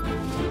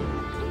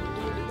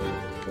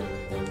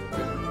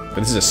 But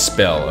this is a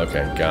spell.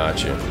 Okay,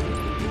 gotcha.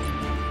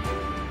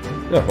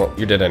 Oh, well,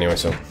 you're dead anyway,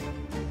 so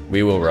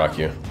we will rock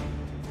you.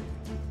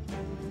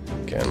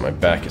 Okay, and my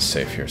back is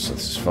safe here, so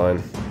this is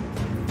fine.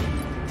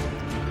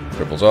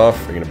 Cripples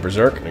off. We're gonna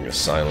berserk, and I'm gonna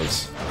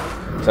silence.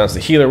 Silence the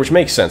healer, which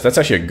makes sense. That's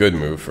actually a good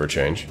move for a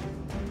change.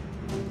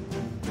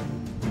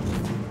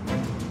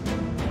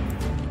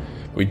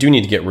 We do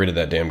need to get rid of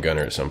that damn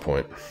gunner at some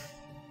point.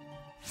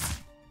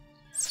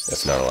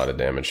 That's not a lot of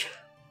damage.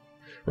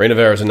 Rain of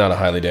Arrows is not a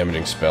highly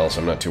damaging spell,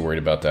 so I'm not too worried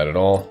about that at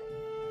all.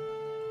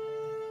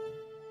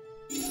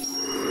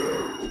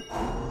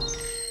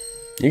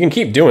 You can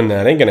keep doing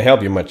that. Ain't gonna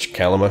help you much,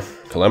 Kalima.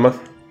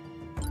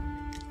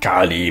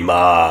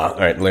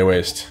 Alright, lay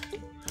waste.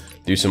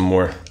 Do some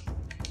more.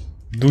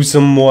 Do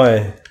some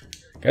more.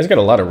 Guy's got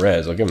a lot of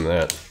res, I'll give him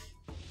that.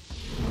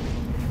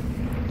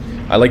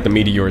 I like the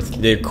meteors,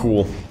 they're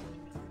cool.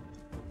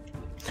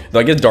 Though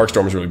I guess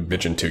Darkstorm is really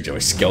bitching too,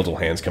 like skeletal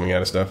hands coming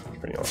out of stuff.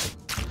 Pretty awesome.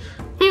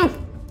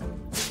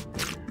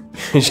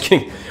 Just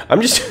kidding.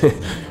 I'm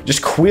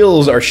just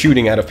quills are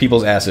shooting out of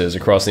people's asses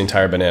across the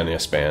entire banana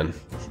span.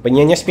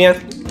 Banana span?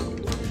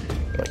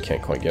 I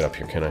can't quite get up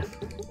here, can I?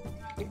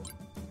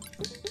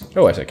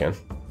 Oh, yes I can.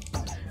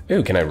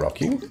 Ooh, can I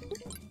rock you?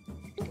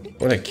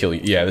 What did I kill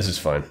you? Yeah, this is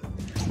fine.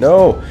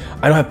 No!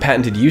 I don't have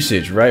patented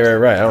usage. Right.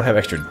 I don't have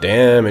extra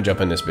damage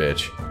up in this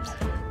bitch.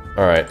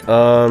 Alright,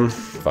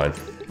 fine.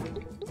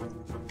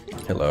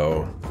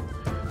 Hello.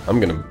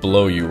 I'm gonna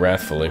blow you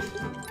wrathfully.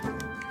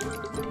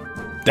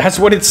 That's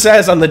what it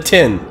says on the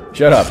tin!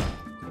 Shut up.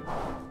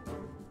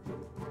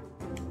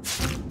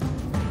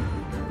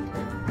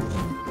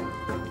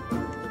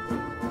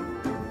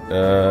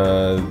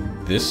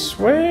 This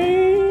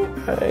way?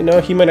 I know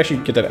he might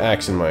actually get that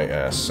axe in my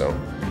ass, so...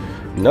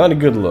 Not a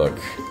good look.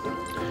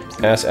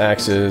 Ass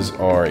axes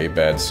are a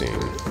bad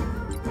scene.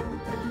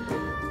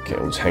 Okay,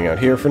 we'll just hang out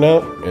here for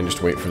now, and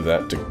just wait for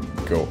that to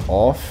go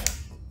off.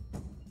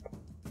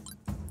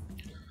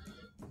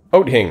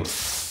 Oathing.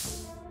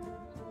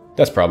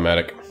 That's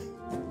problematic.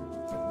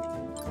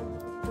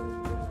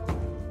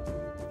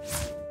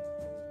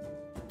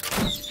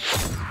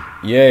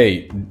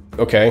 Yay.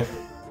 Okay.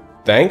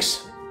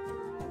 Thanks.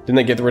 Didn't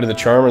I get rid of the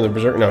charm or the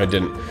berserk? No, I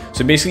didn't.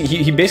 So basically,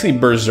 he basically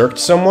berserked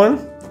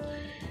someone,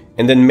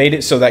 and then made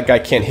it so that guy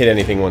can't hit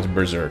anything once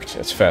berserked.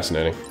 That's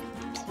fascinating.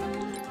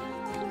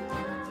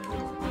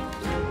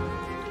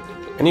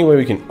 Any way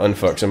we can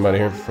unfuck somebody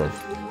here?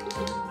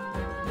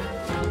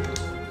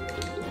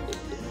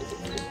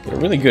 We're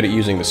really good at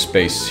using the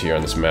space here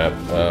on this map,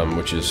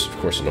 which is, of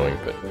course, annoying,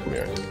 but we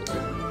are.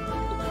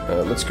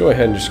 Let's go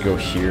ahead and just go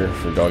here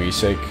for doggy's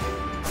sake.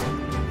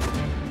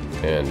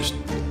 And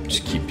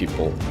just keep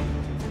people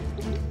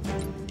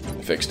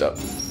fixed up.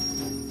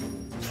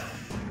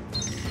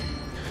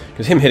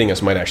 Because him hitting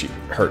us might actually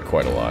hurt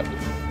quite a lot.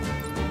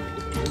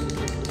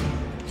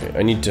 Okay,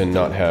 I need to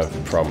not have a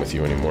problem with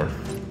you anymore.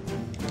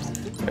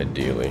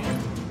 Ideally. I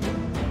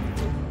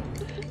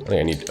think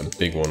I need a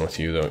big one with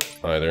you, though,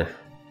 either.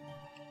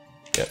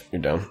 Yeah,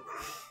 you're down.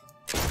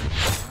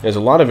 There's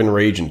a lot of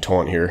enrage and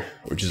taunt here,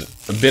 which is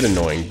a bit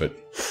annoying, but...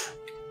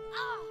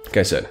 Like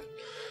I said,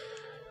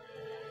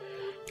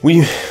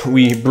 we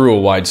brew a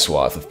wide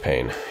swath of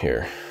pain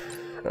here.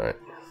 Alright.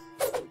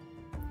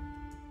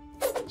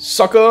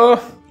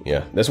 Sucker!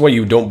 Yeah, that's why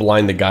you don't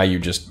blind the guy you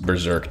just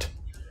berserked.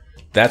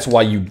 That's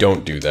why you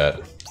don't do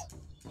that.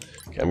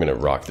 Okay, I'm gonna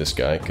rock this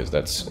guy, because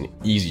that's an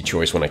easy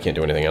choice when I can't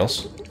do anything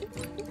else.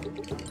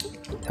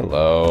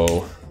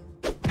 Hello.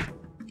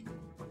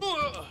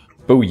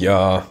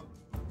 Booyah.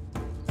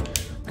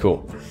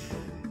 Cool.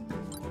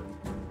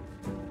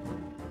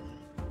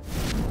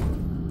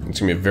 It's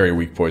gonna be a very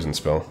weak poison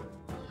spell.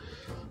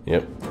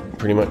 Yep,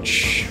 pretty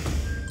much.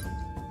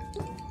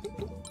 Do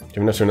you have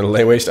enough to another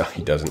lay waste? Oh,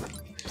 he doesn't.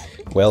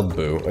 Well,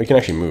 boo. Oh, he can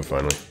actually move,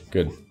 finally.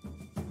 Good.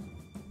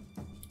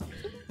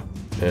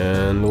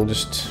 And we'll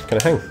just kind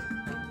of hang.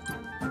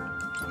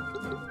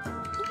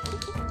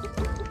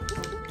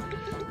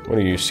 What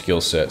are your skill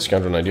set?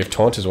 Scoundrel 9. Do you have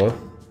taunt as well?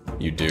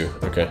 You do.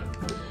 Okay.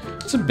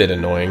 It's a bit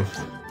annoying.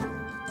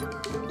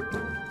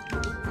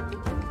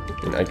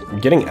 I mean,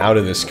 getting out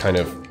of this kind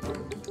of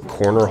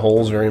corner hole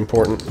is very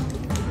important.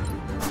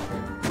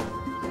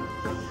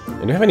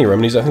 And do we have any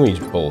remedies? I think we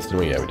used both, didn't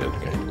we? Yeah, we did.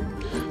 Okay.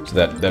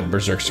 So that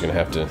Berserk's gonna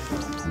have to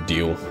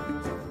deal.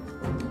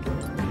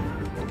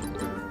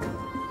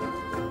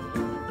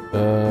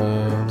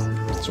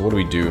 So what do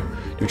we do?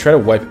 Do we try to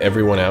wipe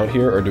everyone out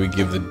here, or do we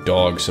give the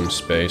dog some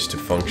space to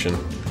function?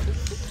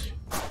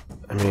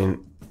 I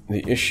mean,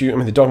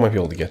 the dog might be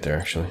able to get there,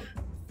 actually.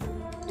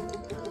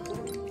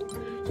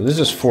 So this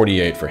is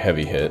 48 for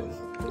heavy hit.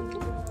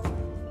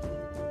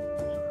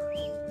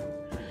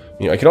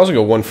 You know, I could also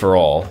go 1 for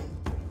all.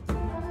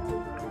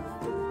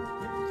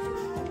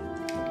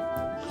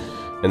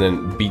 And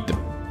then beat the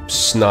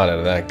snot out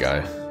of that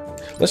guy.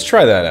 Let's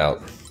try that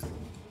out.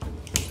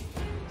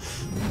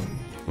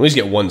 At least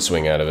get 1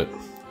 swing out of it.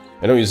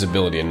 I don't use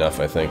ability enough,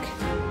 I think.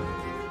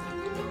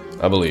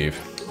 I believe.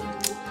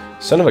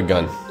 Son of a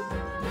gun.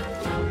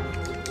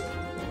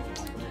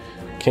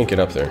 Can't get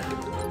up there.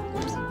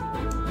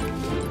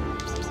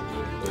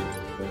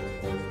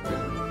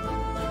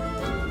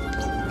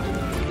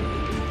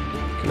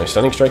 Can I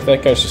stunning strike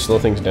that guy just to slow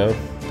things down?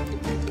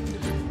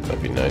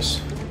 That'd be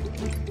nice.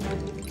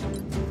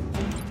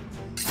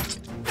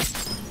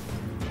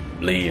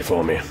 Bleed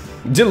for me.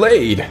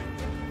 Delayed!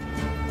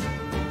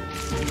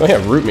 Oh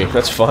yeah, root me.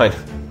 That's fine.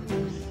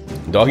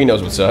 Doggy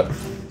knows what's up.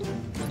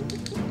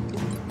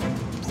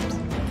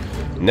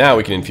 Now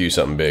we can infuse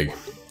something big.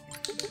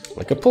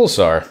 Like a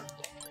pulsar.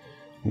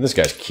 This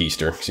guy's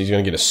keister, because he's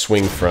going to get a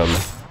swing from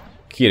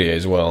Kyrie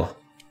as well.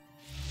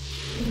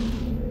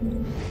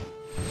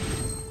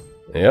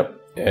 Yep,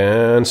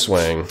 and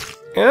swing.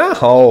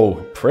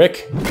 Oh,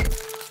 prick.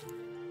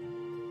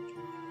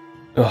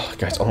 Oh,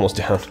 guy's almost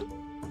down. I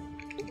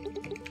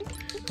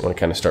want to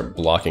kind of start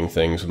blocking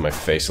things with my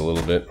face a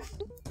little bit.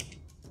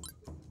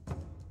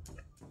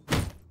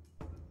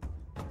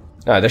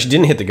 Ah, that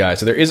didn't hit the guy,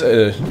 so there is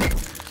a...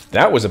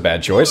 That was a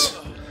bad choice.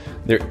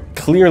 There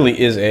clearly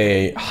is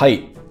a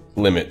height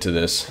limit to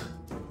this.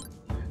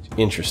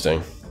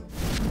 Interesting.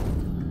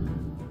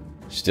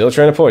 Still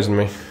trying to poison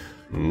me.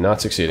 Not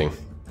succeeding.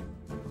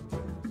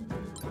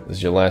 This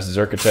is your last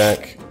Zerk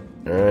attack.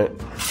 Alright.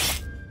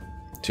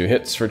 2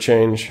 hits for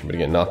change, but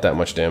again, not that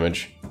much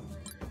damage.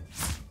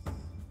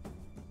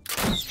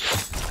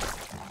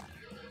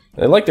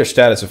 I like their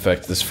status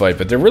effect this fight,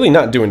 but they're really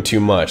not doing too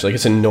much. Like,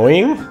 it's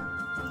annoying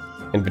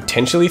and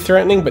potentially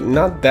threatening, but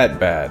not that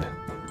bad.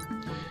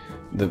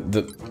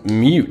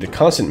 The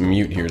constant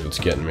mute here is what's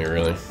getting me,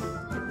 really.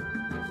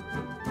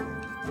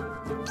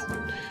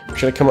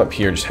 Should I come up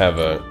here and just have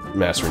a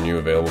mass renew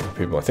available for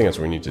people? I think that's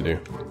what we need to do.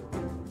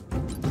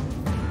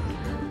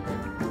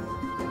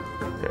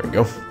 There we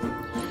go.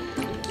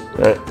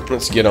 Alright,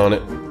 let's get on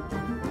it.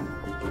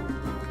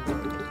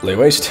 Lay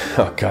waste.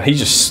 Oh god, he's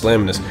just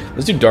slamming this.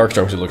 Let's do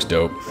Darkstorm because it looks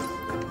dope.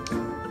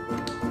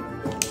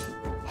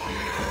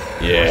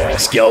 Yeah,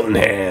 skeleton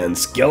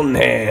hands, skeleton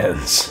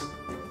hands.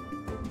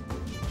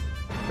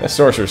 That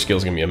sorcerer skill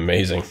is gonna be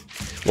amazing.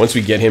 Once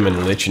we get him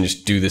in Lich and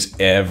just do this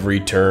every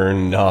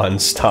turn,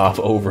 non-stop,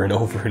 over and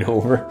over and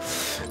over,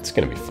 it's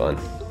gonna be fun.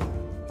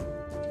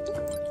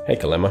 Hey,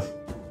 Kalema.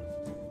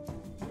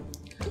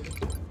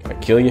 Can I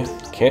kill you?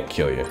 Can't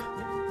kill you.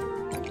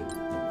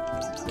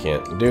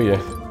 Can't do you.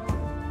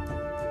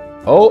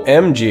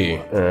 OMG.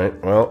 Alright,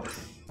 well.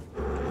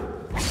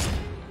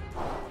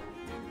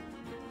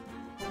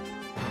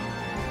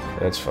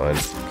 That's fine,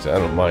 because I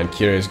don't mind.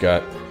 Kyrie's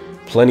got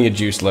plenty of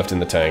juice left in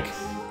the tank.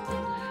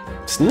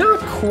 It's not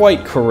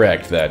quite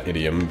correct, that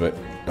idiom, but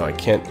no, I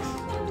can't.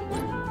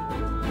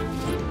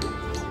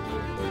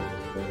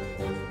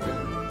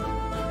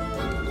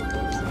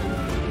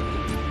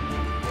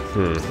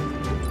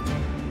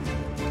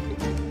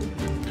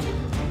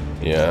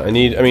 Yeah, I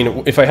mean,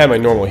 if I had my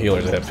normal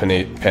healers, I'd have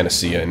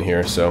Panacea in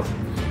here, so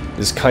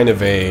this is kind of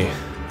a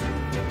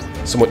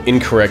somewhat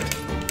incorrect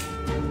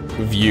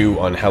view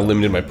on how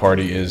limited my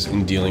party is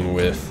in dealing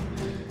with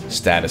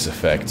status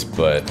effects,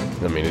 but,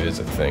 I mean, it is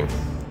a thing.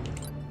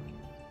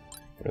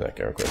 Give that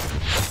guy real quick.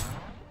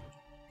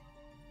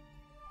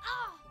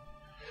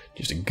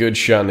 Just a good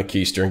shot in the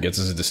keister and gets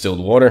us a distilled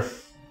water.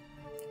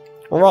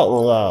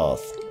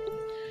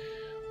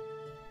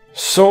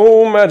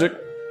 So magic.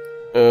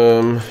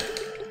 Well,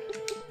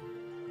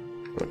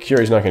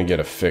 Kyrie's not going to get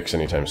a fix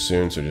anytime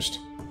soon, so just...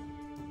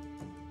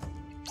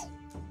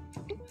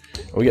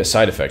 Oh, we get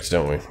side effects,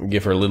 don't we? We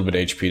give her a little bit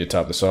of HP to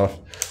top this off.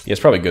 Yeah, it's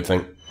probably a good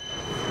thing.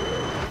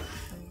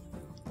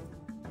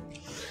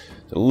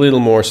 A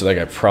little more, so that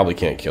guy probably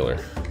can't kill her.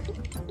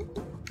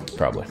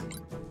 Probably.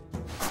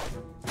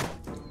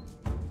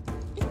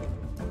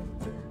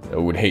 I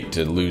would hate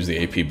to lose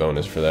the AP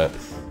bonus for that.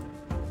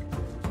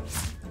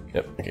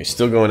 Yep, okay,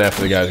 still going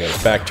after the guy who's got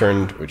his back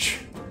turned, which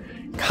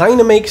kind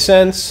of makes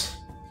sense.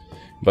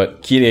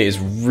 But Kyrie is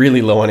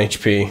really low on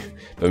HP,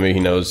 but maybe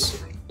he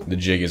knows the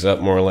jig is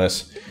up, more or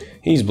less.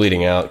 He's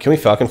bleeding out. Can we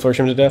Falcon Flourish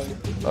him to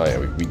death? Oh yeah,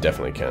 we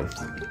definitely can.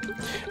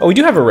 Oh, we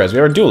do have a res. We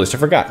have our duelist, I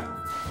forgot.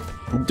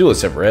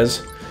 Duelists have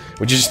res.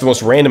 Which is just the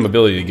most random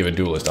ability to give a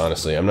duelist,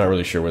 honestly. I'm not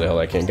really sure where the hell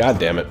I can. God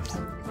damn it.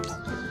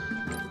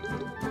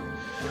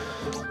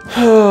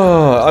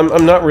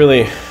 I'm not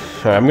really...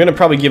 I'm gonna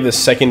probably give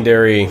this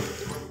secondary...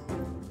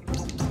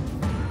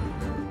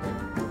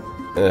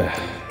 I'm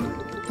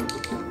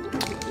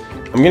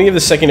gonna give the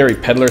secondary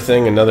peddler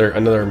thing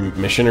another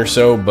mission or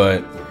so,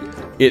 but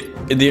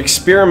the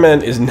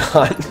experiment is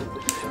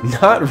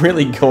not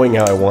really going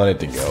how I want it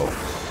to go.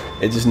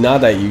 It's just not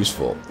that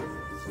useful,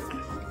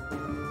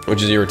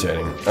 which is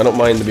irritating. I don't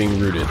mind being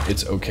rooted.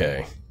 It's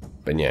okay.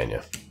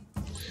 Banyanya.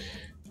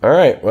 All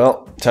right,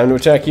 well, time to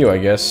attack you, I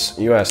guess.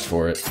 You asked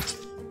for it.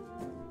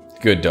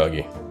 Good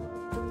doggy.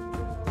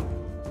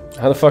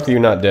 How the fuck are you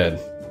not dead?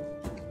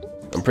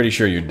 I'm pretty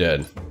sure you're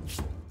dead.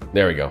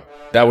 There we go.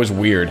 That was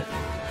weird.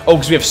 Oh,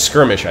 because we have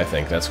skirmish, I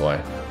think. That's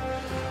why.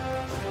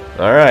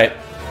 Alright.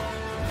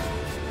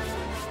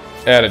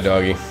 Atta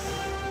doggy.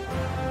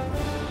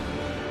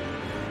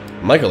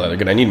 Michael leather.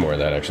 Good. I need more of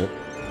that, actually.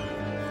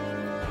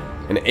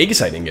 An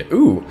Aegis I didn't get.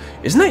 Ooh.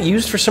 Isn't that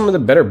used for some of the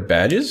better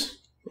badges?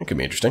 That could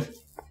be interesting.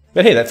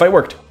 But hey, that fight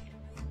worked.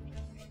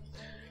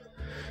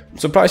 I'm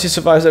surprised he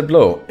survives that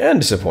blow. And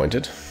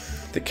disappointed.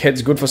 The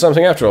kid's good for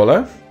something after all,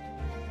 huh?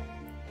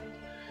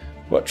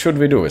 What should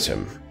we do with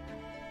him?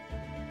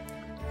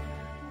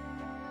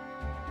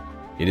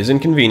 It is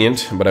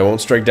inconvenient, but I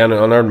won't strike down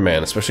an unarmed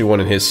man, especially one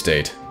in his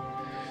state.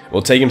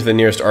 We'll take him to the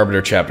nearest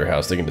Arbiter chapter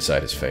house. They can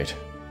decide his fate.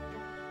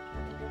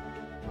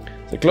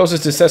 The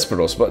closest is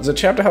Thesperos, but the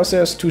chapter house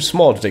there is too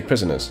small to take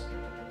prisoners.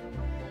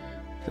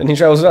 Then he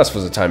travels with us for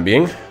the time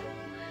being.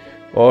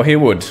 Or he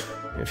would,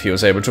 if he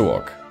was able to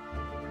walk.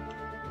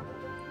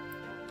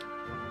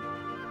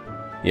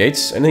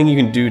 Yates, anything you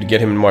can do to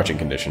get him in marching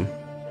condition?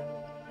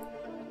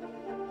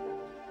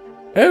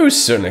 Oh,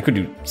 certainly, I could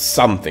do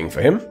something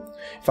for him.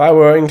 If I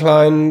were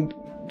inclined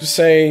to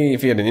say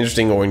if he had an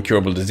interesting or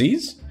incurable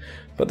disease.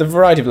 But the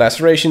variety of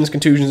lacerations,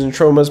 contusions, and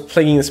traumas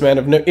plaguing this man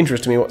have no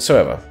interest to me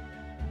whatsoever.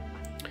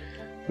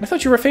 I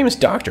thought you were a famous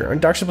doctor.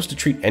 Aren't doctors supposed to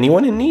treat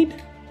anyone in need?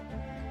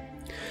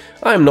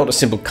 I am not a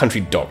simple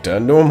country doctor,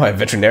 nor am I a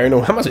veterinarian,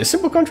 nor am I a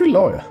simple country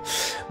lawyer.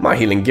 My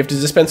healing gift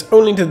is dispensed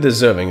only to the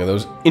deserving of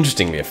those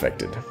interestingly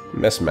affected.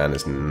 This man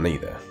is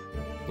neither.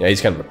 Yeah,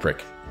 he's kind of a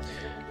prick.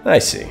 I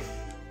see.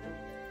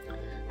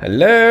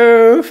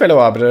 Hello, fellow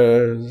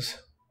arbiters.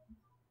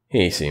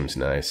 He seems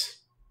nice.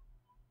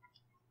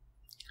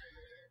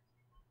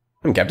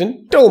 I'm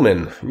Captain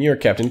Dolman. You're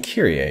Captain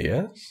Kyrie,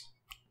 yes?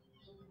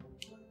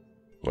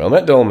 Well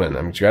met, Dolman.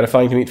 I'm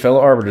gratifying to meet fellow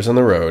arbiters on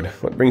the road.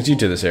 What brings you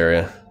to this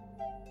area?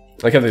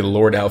 I like how the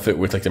Lord outfit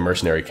with like the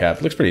mercenary cap.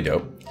 It looks pretty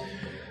dope.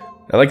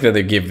 I like that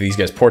they give these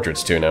guys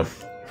portraits too now.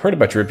 I've heard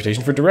about your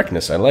reputation for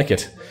directness. I like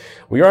it.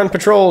 We are on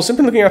patrol,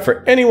 simply looking out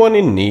for anyone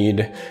in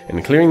need,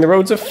 and clearing the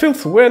roads of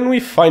filth when we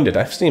find it.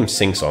 I've seen him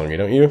sing-songy,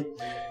 don't you?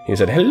 He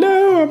said,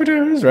 hello,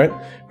 arbiters, right?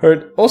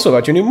 Heard also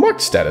about your new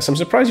marked status. I'm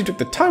surprised you took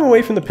the time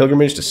away from the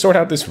pilgrimage to sort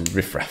out this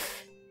riffraff.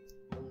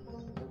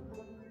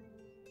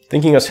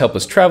 Thinking us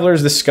helpless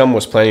travelers, this scum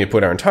was planning to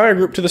put our entire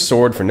group to the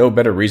sword for no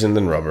better reason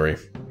than robbery.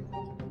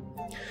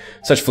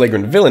 Such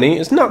flagrant villainy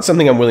is not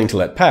something I'm willing to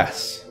let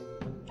pass.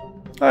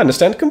 I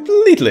understand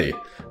completely.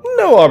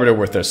 No arbiter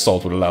worth their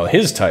salt would allow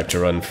his type to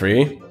run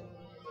free.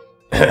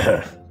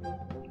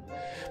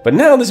 But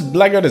now this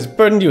blackguard has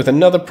burdened you with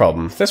another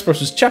problem.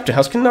 Thesperos' chapter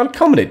house cannot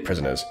accommodate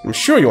prisoners. I'm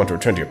sure you want to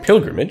return to your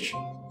pilgrimage.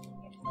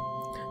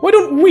 Why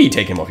don't we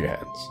take him off your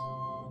hands?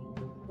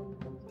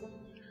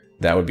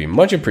 That would be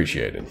much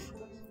appreciated.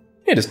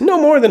 It is no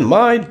more than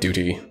my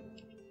duty.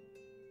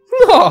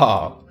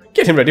 Ah,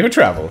 get him ready for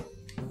travel.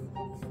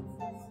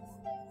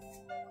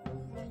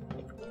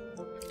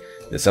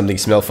 Does something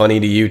smell funny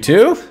to you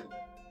too?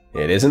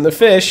 It isn't the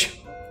fish.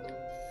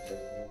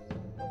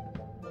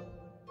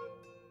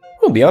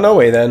 We'll be on our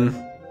way then.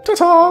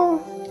 Ta-ta!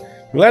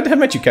 Glad to have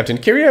met you, Captain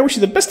Kyrie. I wish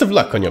you the best of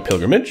luck on your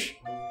pilgrimage.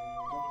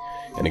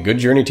 And a good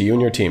journey to you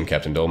and your team,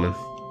 Captain Dolman.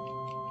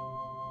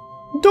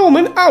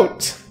 Dolman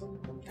out!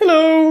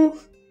 Hello!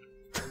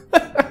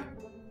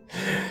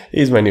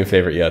 He's my new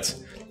favorite yet.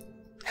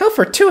 How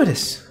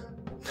fortuitous!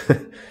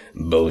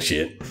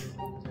 Bullshit.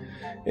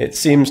 It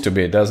seems to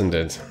be, doesn't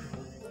it?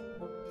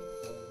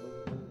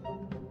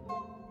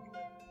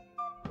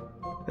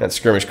 That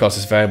skirmish cost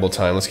us valuable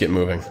time. Let's get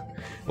moving.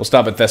 We'll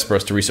stop at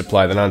Thesperos to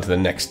resupply, then on to the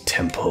next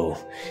temple.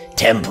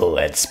 Temple,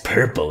 that's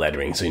purple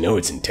lettering, so you know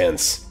it's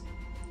intense.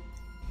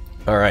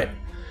 Alright.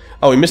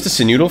 Oh, we missed a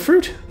Synudal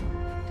fruit?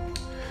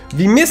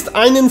 We missed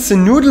einen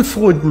Synudal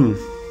fruiten.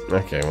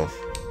 Okay, well,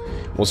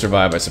 we'll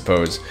survive, I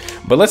suppose.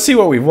 But let's see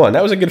what we've won.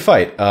 That was a good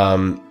fight.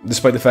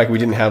 Despite the fact we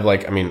didn't have,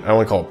 like, I mean, I don't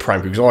want to call it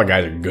prime because all our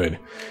guys are good.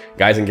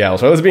 Guys and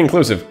gals. So let's be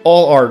inclusive.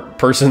 All our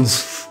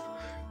persons...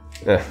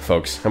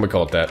 folks, how we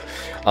call it that.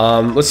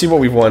 Let's see what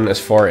we've won as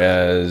far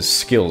as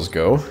skills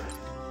go.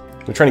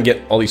 We're trying to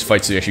get all these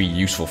fights to be actually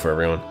useful for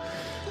everyone.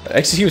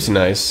 Execute's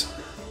nice.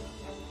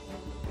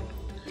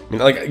 I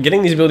mean, like,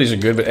 getting these abilities are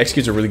good, but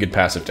Execute's a really good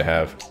passive to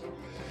have.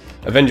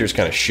 Avenger's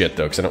kind of shit,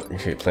 though, because I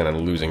don't plan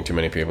on losing too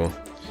many people.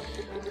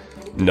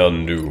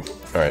 None do.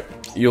 Alright,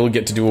 you'll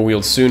get to dual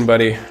wield soon,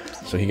 buddy,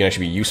 so he can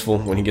actually be useful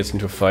when he gets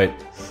into a fight.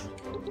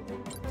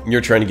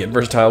 You're trying to get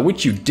versatile,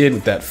 which you did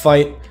with that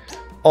fight.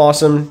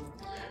 Awesome.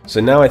 So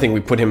now I think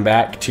we put him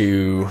back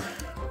to...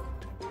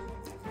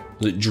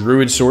 Was it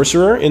Druid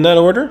Sorcerer in that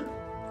order?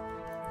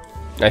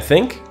 I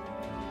think?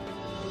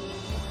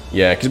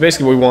 Yeah, because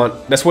basically we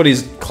want... That's what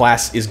his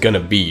class is going to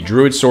be.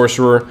 Druid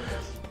Sorcerer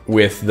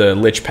with the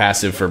Lich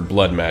passive for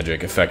blood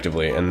magic,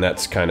 effectively. And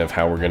that's kind of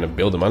how we're going to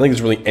build him. I don't think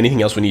there's really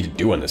anything else we need to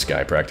do on this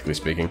guy, practically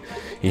speaking.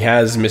 He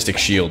has Mystic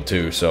Shield,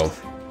 too, so...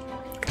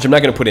 Which I'm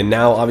not going to put in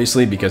now,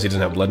 obviously, because he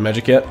doesn't have blood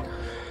magic yet.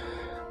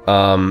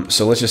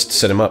 So let's just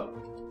set him up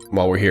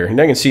while we're here. And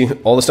I can see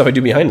all the stuff I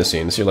do behind the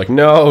scenes. You're like,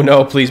 no,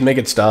 no, please make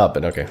it stop.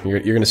 But okay,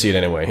 you're going to see it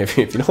anyway. If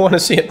you don't want to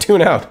see it,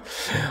 tune out.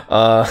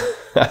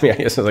 I mean, I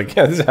guess I was like,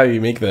 yeah, this is how you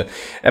make the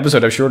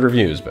episode have short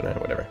reviews, but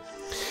whatever.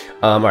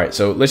 Alright,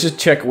 so let's just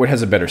check what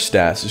has a better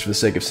stats, just for the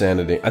sake of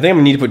sanity. I think I'm going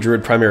to need to put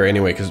Druid Primary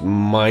anyway, because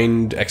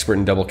Mind, Expert,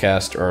 and Double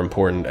Cast are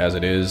important as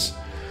it is.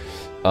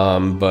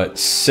 But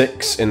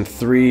 6 and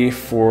 3,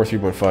 4,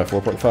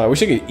 3.5, 4.5. I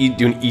wish I could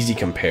do an easy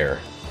compare.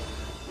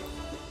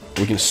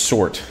 We can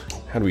sort.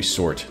 How do we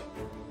sort?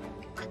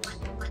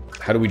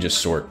 How do we just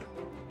sort?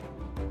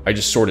 I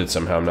just sorted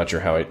somehow. I'm not sure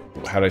how did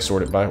I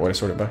sort it by? What did I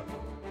sort it by?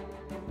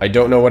 I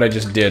don't know what I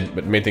just did,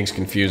 but it made things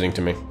confusing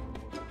to me.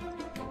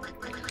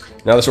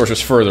 Now the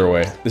sorcerer's further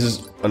away. This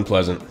is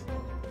unpleasant.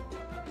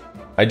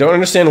 I don't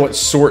understand what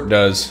sort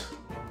does.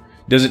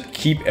 Does it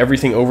keep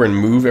everything over and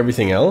move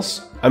everything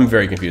else? I'm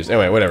very confused.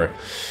 Anyway, whatever.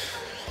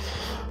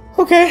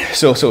 Okay,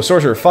 so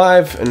Sorcerer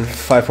 5 and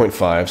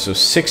 5.5, so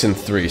 6 and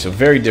 3, so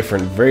very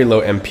different, very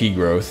low MP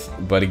growth,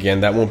 but again,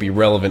 that won't be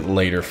relevant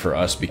later for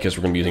us because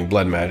we're going to be using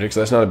blood magic,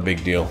 so that's not a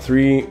big deal.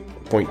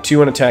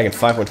 3.2 on attack and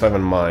 5.5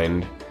 on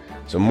mind,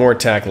 so more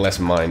attack, less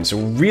mind. So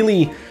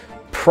really,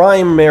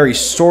 primary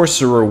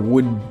Sorcerer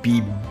would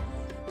be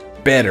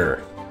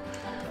better.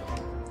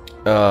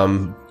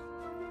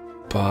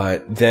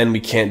 But then we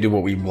can't do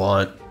what we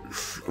want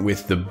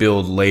with the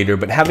build later,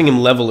 but having him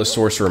level as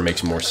Sorcerer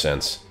makes more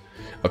sense.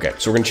 Okay,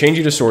 so we're going to change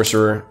you to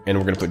Sorcerer, and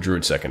we're going to put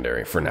Druid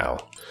Secondary for now.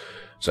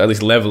 So at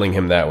least leveling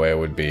him that way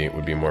would be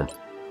more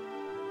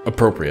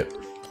appropriate.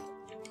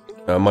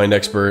 Mind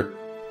Expert.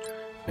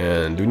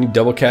 And do we need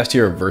Double Cast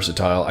here or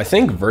Versatile? I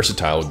think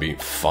Versatile would be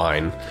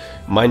fine.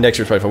 Mind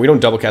Expert is probably fine. We don't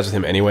Double Cast with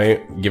him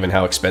anyway, given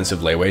how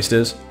expensive Lay Waste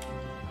is.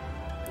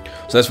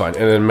 So that's fine.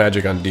 And then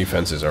Magic on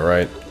defense is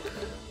alright.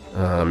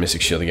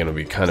 Mystic Shield again would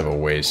be kind of a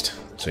waste.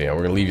 So yeah, we're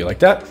going to leave you like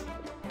that.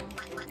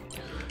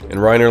 And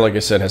Reiner, like I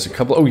said, has a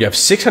couple... Oh, you have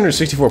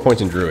 664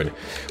 points in Druid.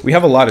 We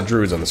have a lot of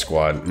Druids on the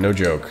squad, no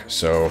joke.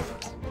 So,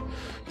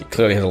 he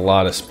clearly has a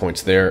lot of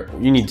points there.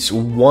 You need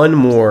one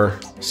more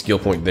skill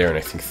point there, and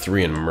I think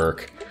 3 in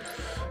Merc.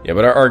 Yeah,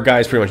 but our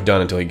guy's pretty much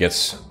done until he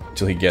gets...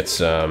 Thank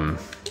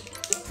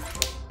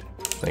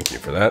you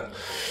for that.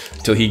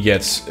 Until he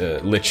gets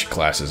Lich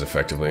classes,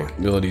 effectively.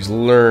 Abilities,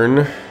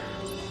 Learn.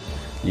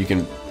 You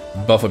can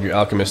buff up your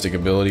Alchemistic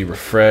ability,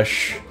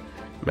 Refresh...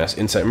 Mass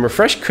Insight. And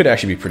Refresh could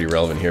actually be pretty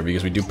relevant here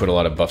because we do put a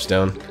lot of buffs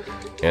down,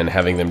 and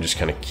having them just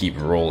kind of keep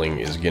rolling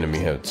is going to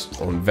have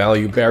its own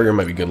value. Barrier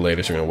might be good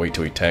later, so we're going to wait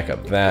till we tack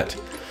up that.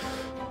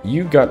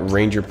 You got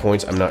Ranger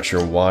points. I'm not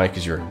sure why,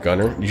 because you're a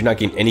Gunner. Did you not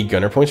gain any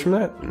Gunner points from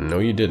that? No,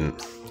 you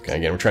didn't. Okay,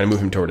 again, we're trying to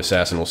move him toward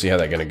Assassin. We'll see how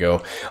that's going to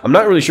go. I'm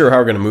not really sure how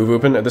we're going to move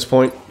Upin at this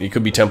point. He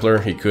could be Templar.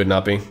 He could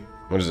not be.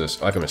 What is this?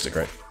 Alchemistic,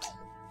 right?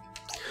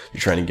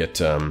 You're trying to get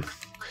the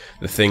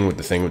thing with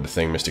the thing with the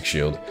thing, Mystic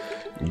Shield.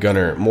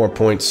 Gunner, more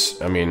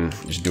points. I mean,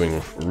 just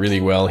doing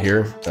really well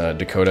here.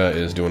 Dakota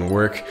is doing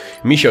work.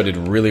 Misho did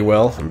really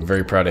well. I'm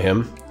very proud of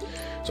him.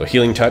 So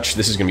Healing Touch,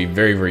 this is going to be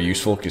very, very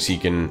useful because he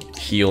can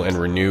heal and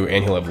renew,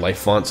 and he'll have Life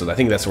Font, so I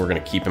think that's where we're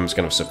going to keep him as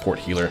kind of support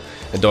healer.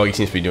 And Doggy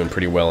seems to be doing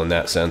pretty well in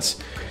that sense.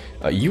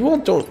 You all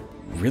don't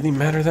really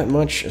matter that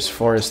much as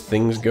far as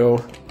things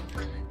go.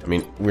 I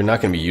mean, we're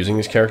not going to be using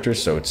these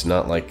characters, so it's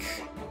not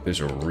like there's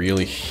a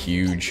really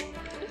huge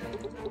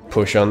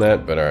push on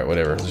that, but alright,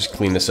 whatever. Let's just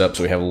clean this up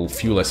so we have a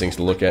few less things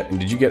to look at. And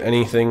did you get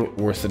anything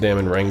worth the damn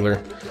in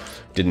Wrangler?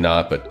 Did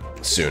not, but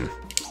soon.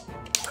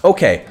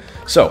 Okay,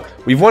 so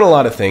we've won a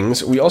lot of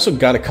things. We also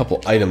got a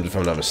couple items, if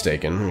I'm not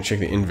mistaken. Let me check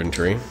the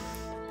inventory.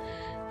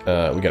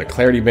 We got a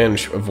Clarity Band,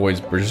 which avoids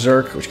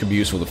Berserk, which could be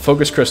useful. The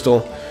Focus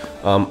Crystal,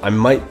 I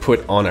might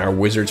put on our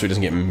Wizard so he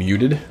doesn't get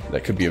muted.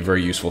 That could be a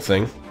very useful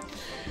thing.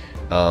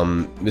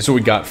 This is what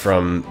we got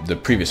from the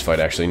previous fight,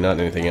 actually, not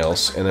anything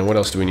else. And then what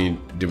else do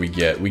we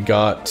get? We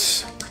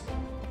got...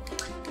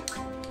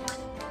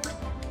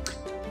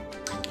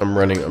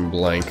 I'm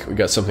blank. We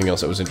got something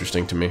else that was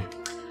interesting to me.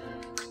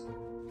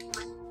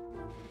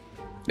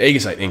 The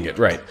Aegisite Ingot,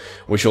 right.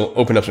 Which will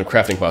open up some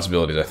crafting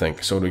possibilities, I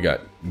think. So what do we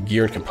got?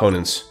 Gear and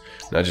components.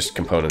 Not just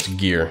components,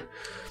 gear.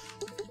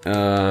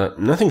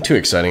 Nothing too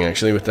exciting,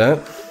 actually, with that.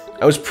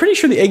 I was pretty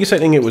sure the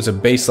Aegisite Ingot was a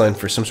baseline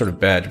for some sort of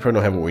badge. We probably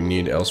don't have what we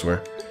need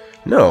elsewhere.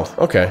 No,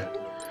 okay.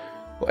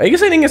 Well,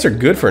 Aegisite Ingots are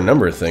good for a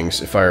number of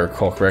things, if I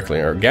recall correctly.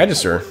 Our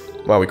gadgets are...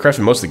 Wow, we crafted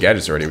most of the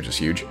gadgets already, which is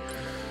huge.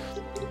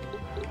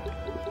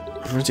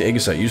 What's the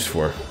Aegisite used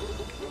for?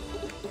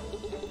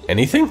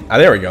 Anything? Ah,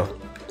 there we go.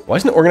 Why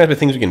isn't it organized by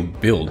things we can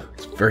build?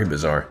 It's Very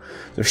bizarre.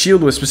 So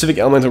shield with specific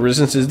elemental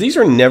resistances. These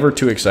are never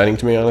too exciting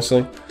to me,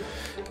 honestly.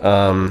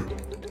 But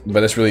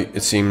that's really,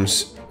 it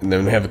seems... And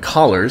then we have the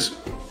collars,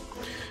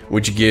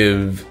 which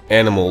give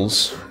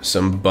animals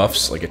some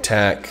buffs like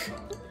attack,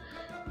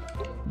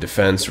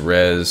 defense,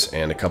 res,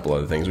 and a couple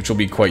other things, which will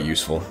be quite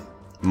useful.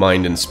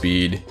 Mind and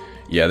speed.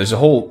 Yeah, there's a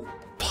whole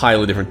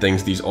pile of different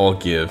things these all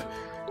give.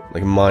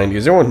 Like mind.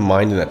 Is there one with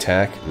mind and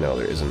attack? No,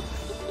 there isn't.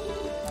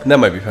 And that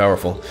might be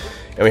powerful.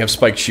 And we have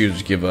spiked shoes,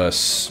 which give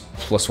us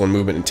 +1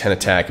 movement and 10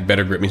 attack.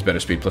 Better grip means better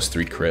speed,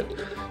 +3 crit.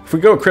 If we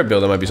go a crit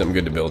build, that might be something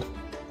good to build.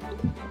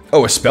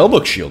 Oh, a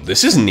spellbook shield.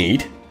 This is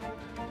neat.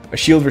 A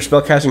shield for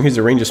spellcasting increases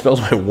the range of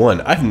spells by 1.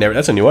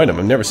 That's a new item.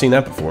 I've never seen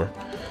that before.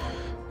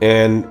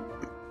 And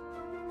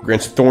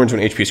grants thorns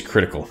when HP is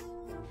critical.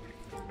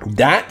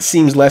 That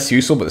seems less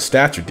useful, but the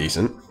stats are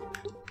decent.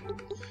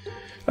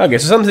 Okay,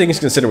 so some things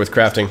to consider with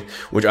crafting,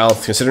 which I'll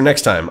consider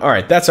next time.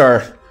 Alright, that's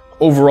our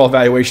overall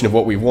evaluation of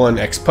what we've won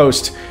ex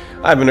post.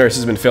 I've been Nurse,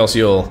 this has been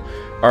Failseal,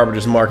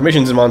 Arbiter's Mark,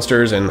 Missions and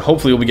Monsters, and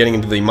hopefully we'll be getting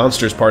into the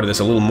Monsters part of this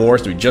a little more,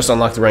 so we just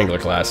unlocked the Wrangler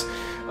class.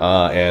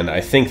 And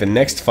I think the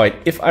next fight,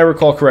 if I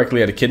recall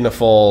correctly, at Echidna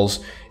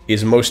Falls,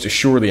 is most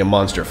assuredly a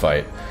monster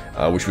fight,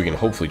 which we can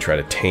hopefully try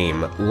to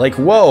tame. Like,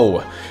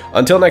 whoa!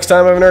 Until next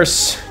time, I'm a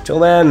Nurse. Till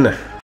then...